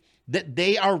believe that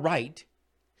they are right,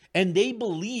 and they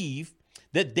believe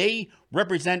that they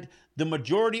represent the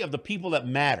majority of the people that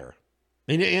matter.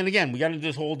 And again, we got into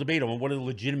this whole debate on what a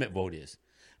legitimate vote is.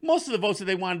 Most of the votes that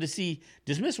they wanted to see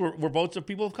dismissed were votes of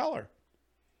people of color.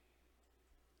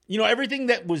 Everything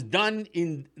that was done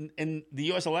in the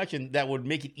U.S. election that would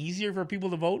make it easier for people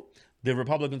to vote, the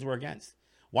Republicans were against.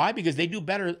 Why? Because they do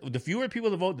better. The fewer people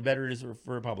to vote, the better it is for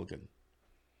Republican.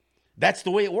 That's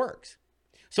the way it works.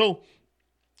 So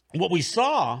what we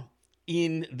saw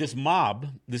in this mob,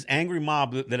 this angry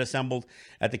mob that assembled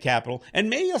at the Capitol, and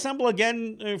may assemble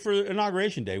again for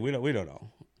Inauguration Day, we don't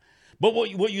know. But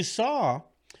what you saw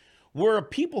were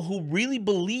people who really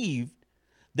believed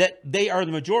that they are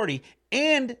the majority,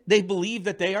 and they believe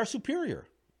that they are superior,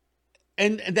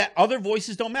 and that other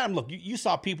voices don't matter. Look, you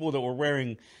saw people that were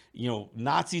wearing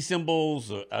Nazi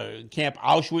symbols, Camp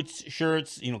Auschwitz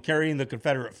shirts, carrying the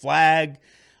Confederate flag.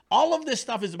 All of this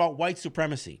stuff is about white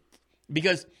supremacy,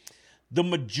 because the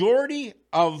majority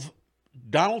of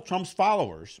Donald Trump's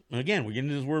followers, and again, we're getting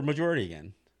into this word majority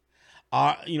again,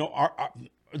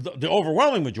 the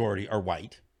overwhelming majority are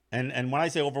white. And when I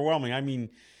say overwhelming, I mean,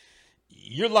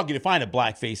 you're lucky to find a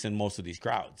black face in most of these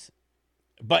crowds.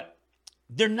 But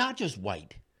they're not just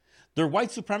white. They're white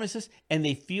supremacists, and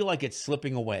they feel like it's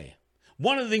slipping away.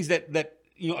 One of the things that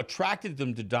attracted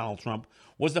them to Donald Trump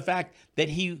was the fact that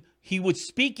he would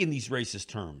speak in these racist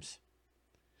terms.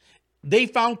 They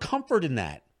found comfort in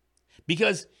that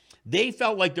because they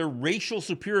felt like their racial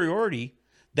superiority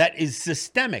that is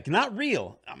systemic, not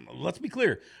real. Let's be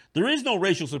clear. There is no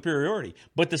racial superiority,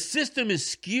 but the system is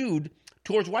skewed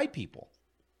towards white people.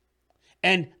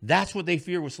 And that's what they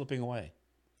fear was slipping away.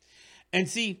 And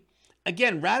see,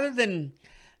 again, rather than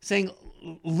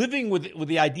living with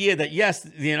the idea that, yes,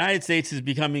 the United States is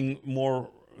becoming more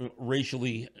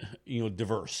racially,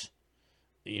 diverse.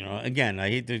 Again, I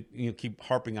hate to keep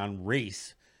harping on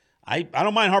race. I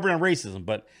don't mind harping on racism,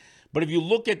 but if you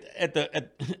look at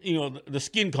the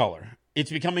skin color,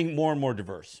 it's becoming more and more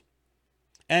diverse.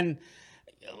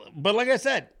 But like I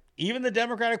said, even the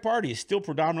Democratic Party is still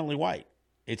predominantly white.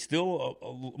 It's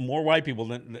still more white people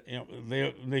than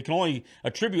they can only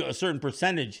attribute a certain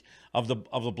percentage of the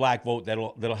black vote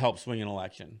that'll help swing an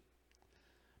election.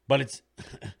 But it's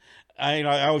I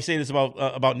always say this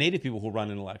about Native people who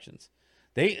run in elections.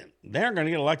 They aren't going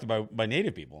to get elected by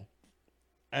Native people.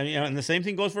 And the same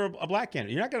thing goes for a black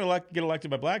candidate. You're not going to get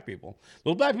elected by black people.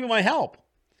 Those black people might help,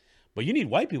 but you need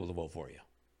white people to vote for you.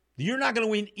 You're not going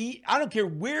to win. I don't care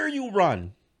where you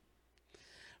run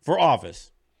for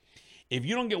office. If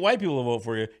you don't get white people to vote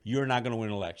for you, you're not going to win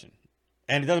an election.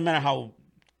 And it doesn't matter how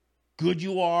good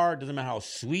you are. It doesn't matter how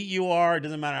sweet you are. It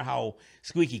doesn't matter how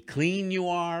squeaky clean you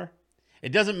are. It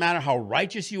doesn't matter how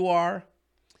righteous you are.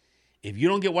 If you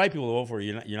don't get white people to vote for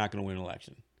you, you're not going to win an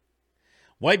election.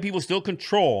 White people still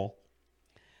control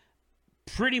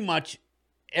pretty much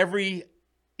every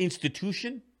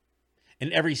institution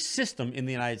and every system in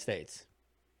the United States.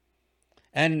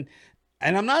 And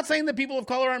I'm not saying that people of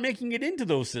color aren't making it into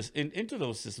those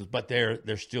systems, but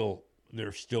they're still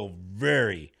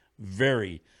very,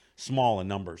 very small in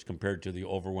numbers compared to the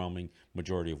overwhelming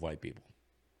majority of white people.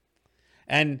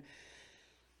 And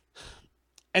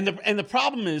the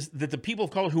problem is that the people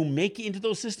of color who make it into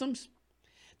those systems,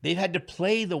 they've had to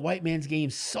play the white man's game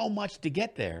so much to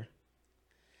get there.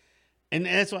 And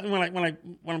that's why when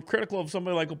I'm critical of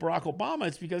somebody like Barack Obama,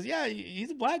 it's because, yeah, he's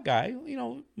a black guy. You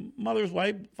know, mother's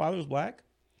white, father's black.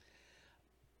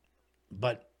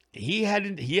 But he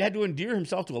had to endear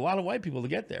himself to a lot of white people to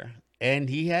get there. And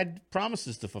he had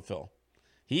promises to fulfill.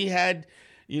 He had,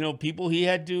 people he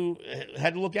had to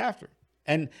look after.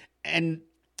 And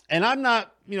I'm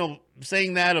not,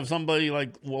 saying that of somebody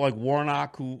like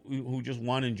Warnock who just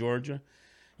won in Georgia.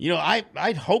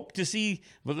 I'd hope to see,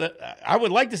 I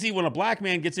would like to see when a black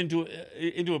man gets into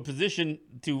a position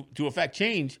to affect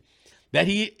change, that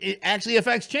he actually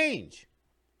affects change.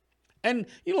 And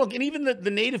look, and even the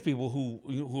Native people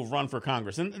who have run for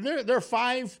Congress, and there are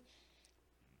 5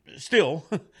 still.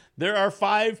 There are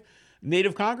 5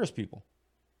 Native Congress people.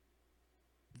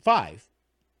 5.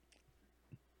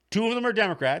 2 of them are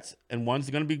Democrats, and one's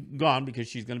going to be gone because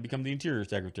she's going to become the Interior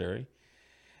Secretary,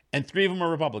 and 3 of them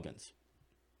are Republicans.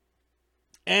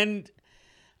 And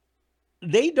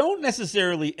they don't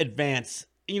necessarily advance,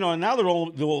 and now there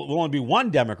will only be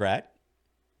 1 Democrat,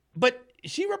 but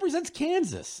she represents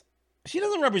Kansas. She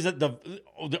doesn't represent the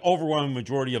overwhelming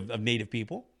majority of Native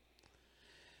people.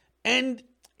 And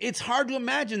it's hard to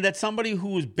imagine that somebody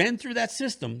who has been through that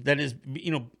system, that is,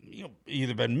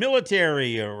 either been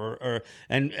military or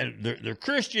they're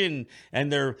Christian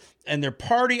and they're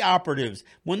party operatives,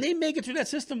 when they make it through that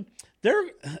system,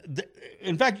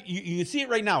 in fact, you can see it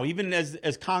right now, even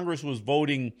as Congress was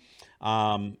voting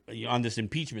on this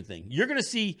impeachment thing. You're going to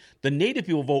see the Native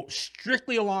people vote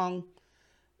strictly along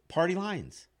party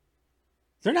lines.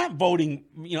 They're not voting,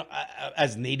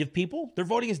 as Native people. They're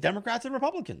voting as Democrats and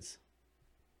Republicans.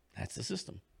 That's the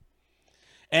system.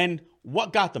 And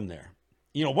what got them there?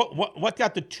 What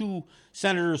got the 2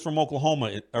 senators from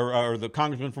Oklahoma or the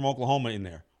congressman from Oklahoma in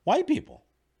there? White people.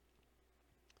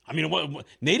 I mean,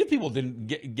 Native people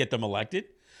didn't get them elected.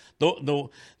 The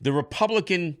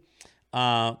Republican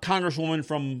congresswoman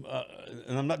from,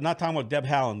 and I'm not talking about Deb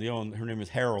Haaland, her name is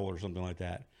Harrell or something like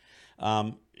that.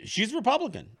 She's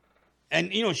Republican.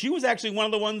 And, she was actually one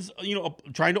of the ones,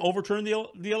 trying to overturn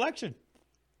the election.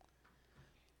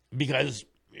 Because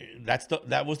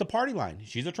that was the party line.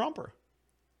 She's a Trumper.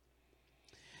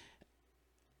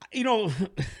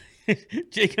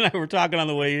 Jake and I were talking on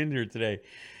the way in here today.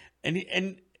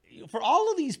 And for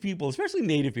all of these people, especially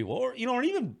Native people, or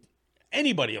even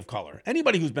anybody of color,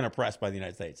 anybody who's been oppressed by the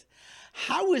United States,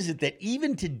 how is it that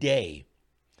even today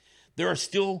there are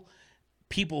still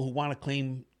people who want to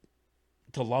claim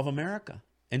to love America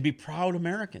and be proud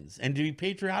Americans and to be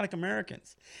patriotic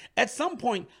Americans? At some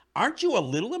point, aren't you a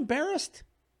little embarrassed?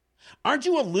 Aren't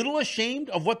you a little ashamed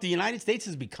of what the United States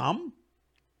has become?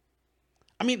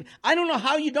 I mean, I don't know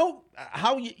how you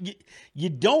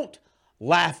don't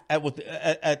laugh at what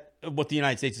the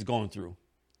United States is going through,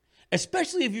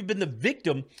 especially if you've been the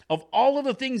victim of all of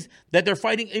the things that they're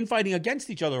fighting against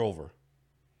each other over.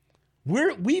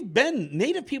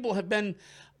 Native people have been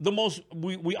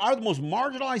we are the most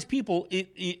marginalized people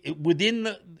within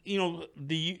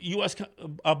the U.S.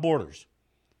 Borders.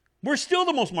 We're still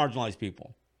the most marginalized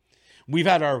people. We've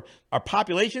had our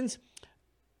populations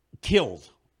killed.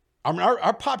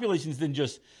 Our populations didn't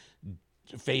just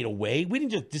fade away. We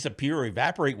didn't just disappear or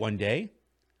evaporate one day.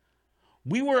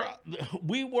 We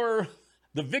were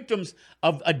the victims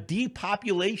of a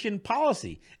depopulation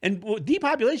policy. And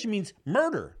depopulation means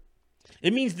murder.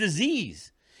 It means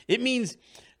disease. It means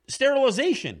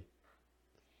sterilization.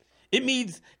 It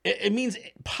means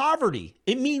poverty.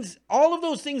 It means all of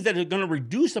those things that are going to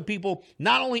reduce the people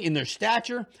not only in their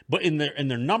stature, but in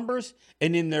their numbers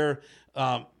and in their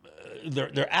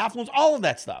affluence, all of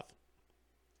that stuff.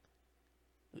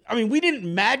 I mean, we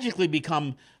didn't magically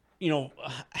become,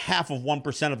 half of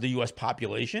 1% of the U.S.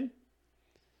 population.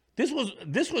 This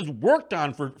was worked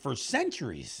on for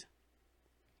centuries.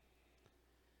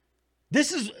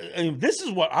 This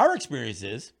is what our experience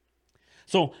is.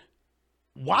 So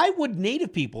why would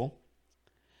Native people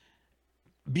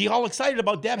be all excited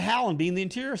about Deb Haaland being the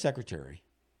Interior Secretary,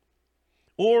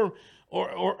 or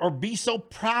be so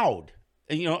proud,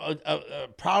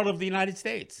 proud of the United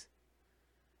States?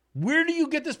 Where do you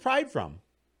get this pride from?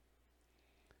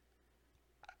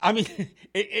 I mean,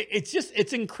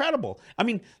 it's incredible. I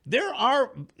mean, there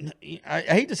are, I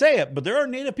hate to say it, but there are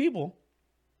Native people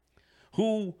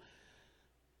who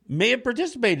may have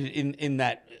participated in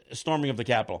that storming of the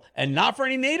Capitol, and not for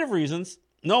any Native reasons.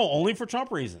 No, only for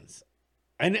Trump reasons.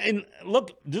 And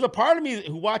look, there's a part of me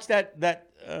who watched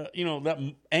that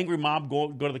angry mob go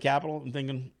to the Capitol and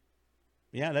thinking,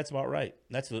 yeah, that's about right.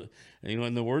 That's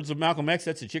in the words of Malcolm X,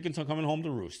 that's the chickens coming home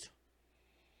to roost.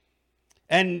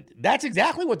 And that's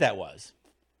exactly what that was.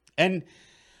 And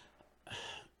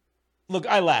look,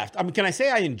 I laughed. I mean, can I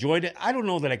say I enjoyed it? I don't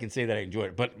know that I can say that I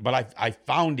enjoyed it, but I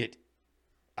found it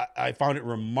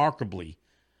remarkably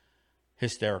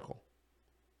hysterical.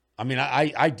 I mean,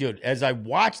 I did. As I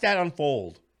watched that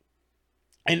unfold,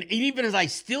 and even as I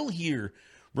still hear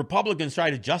Republicans try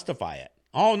to justify it.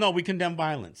 Oh, no, we condemn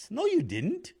violence. No, you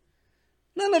didn't.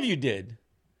 None of you did.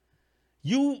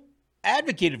 You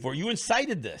advocated for it. You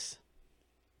incited this.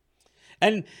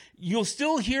 And you'll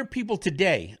still hear people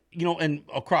today, and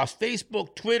across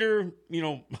Facebook, Twitter,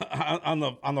 on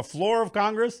the floor of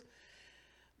Congress,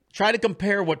 try to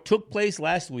compare what took place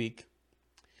last week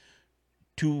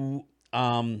to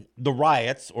the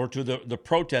riots or to the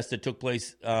protests that took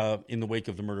place in the wake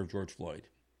of the murder of George Floyd.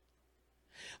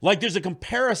 Like there's a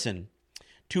comparison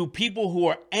to people who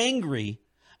are angry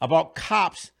about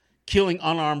cops killing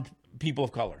unarmed people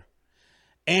of color.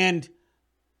 And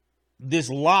this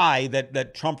lie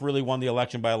that Trump really won the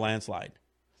election by a landslide.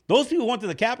 Those people who went to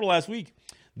the Capitol last week,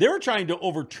 they were trying to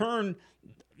overturn,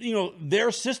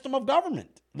 their system of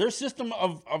government, their system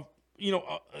of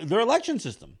their election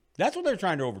system. That's what they're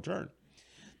trying to overturn.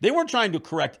 They weren't trying to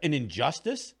correct an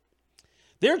injustice.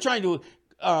 They're trying to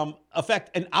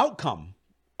affect an outcome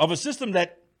of a system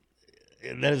that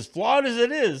as flawed as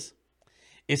it is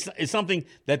something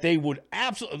that they would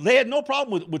absolutely, they had no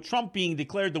problem with Trump being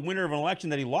declared the winner of an election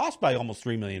that he lost by almost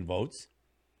 3 million votes.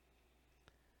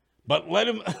 But let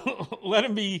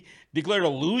him be declared a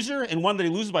loser and one that he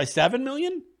loses by 7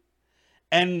 million.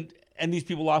 And these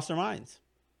people lost their minds.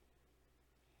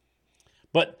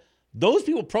 But those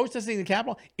people protesting the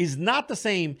Capitol is not the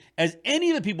same as any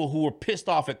of the people who were pissed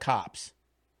off at cops,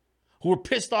 who were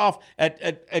pissed off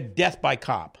at death by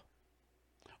cop,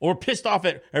 or pissed off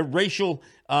at racial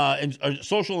and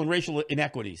social and racial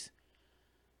inequities.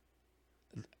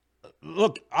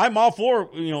 Look, I'm all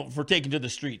for taking to the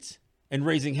streets and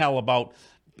raising hell about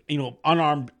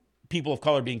unarmed people of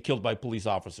color being killed by police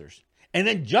officers, and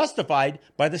then justified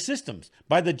by the systems,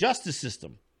 by the justice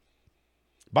system,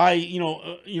 by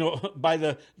by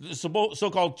the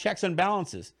so-called checks and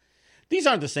balances. These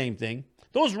aren't the same thing.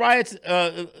 Those riots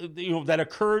that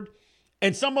occurred,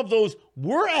 and some of those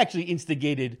were actually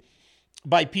instigated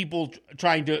by people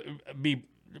trying to be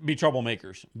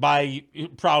troublemakers, by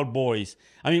Proud Boys.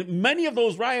 I mean, many of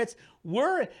those riots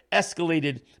were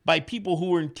escalated by people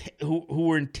who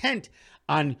were intent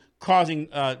on causing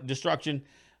destruction,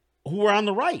 who were on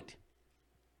the right.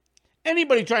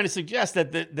 Anybody trying to suggest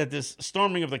that this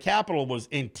storming of the Capitol was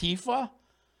Antifa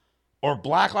or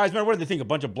Black Lives Matter, what do they think? A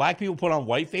bunch of black people put on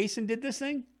whiteface and did this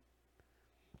thing?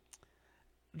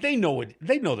 They know it.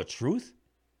 They know the truth.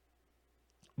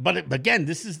 But again,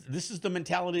 this is the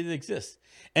mentality that exists,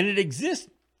 and it exists.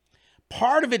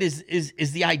 Part of it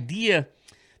is the idea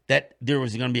that there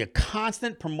was going to be a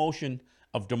constant promotion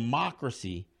of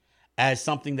democracy as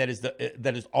something that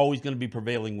is always going to be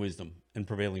prevailing wisdom and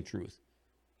prevailing truth,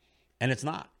 and it's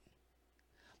not.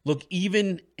 Look,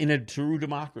 even in a true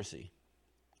democracy,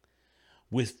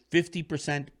 with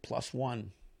 50% plus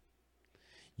one,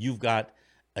 you've got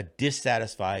a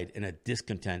dissatisfied and a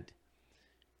discontent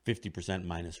 50%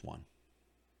 minus one.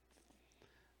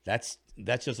 That's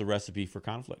just a recipe for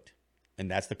conflict. And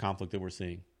that's the conflict that we're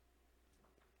seeing.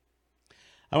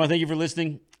 I want to thank you for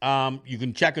listening. You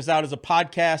can check us out as a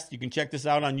podcast. You can check this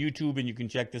out on YouTube, and you can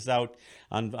check this out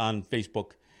on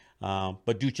Facebook.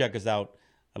 But do check us out.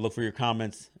 I look for your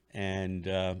comments, and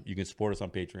you can support us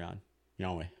on Patreon.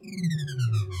 Yahweh.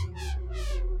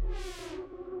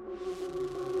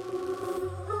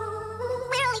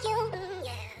 Well, you,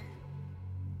 yeah.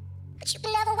 But you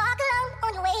can never walk alone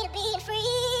on your way to being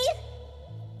free.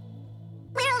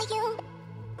 Well, you,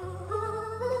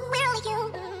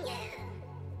 yeah.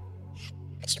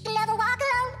 But you can never walk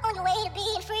alone on your way to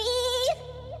being free.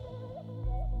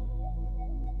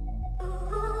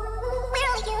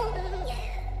 Well, you, yeah.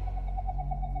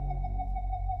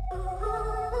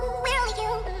 Well,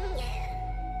 you, yeah.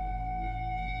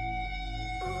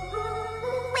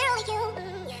 Well, you,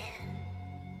 yeah.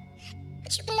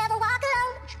 But you can never walk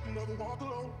alone. You can never walk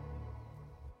alone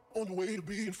on the way to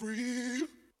being free.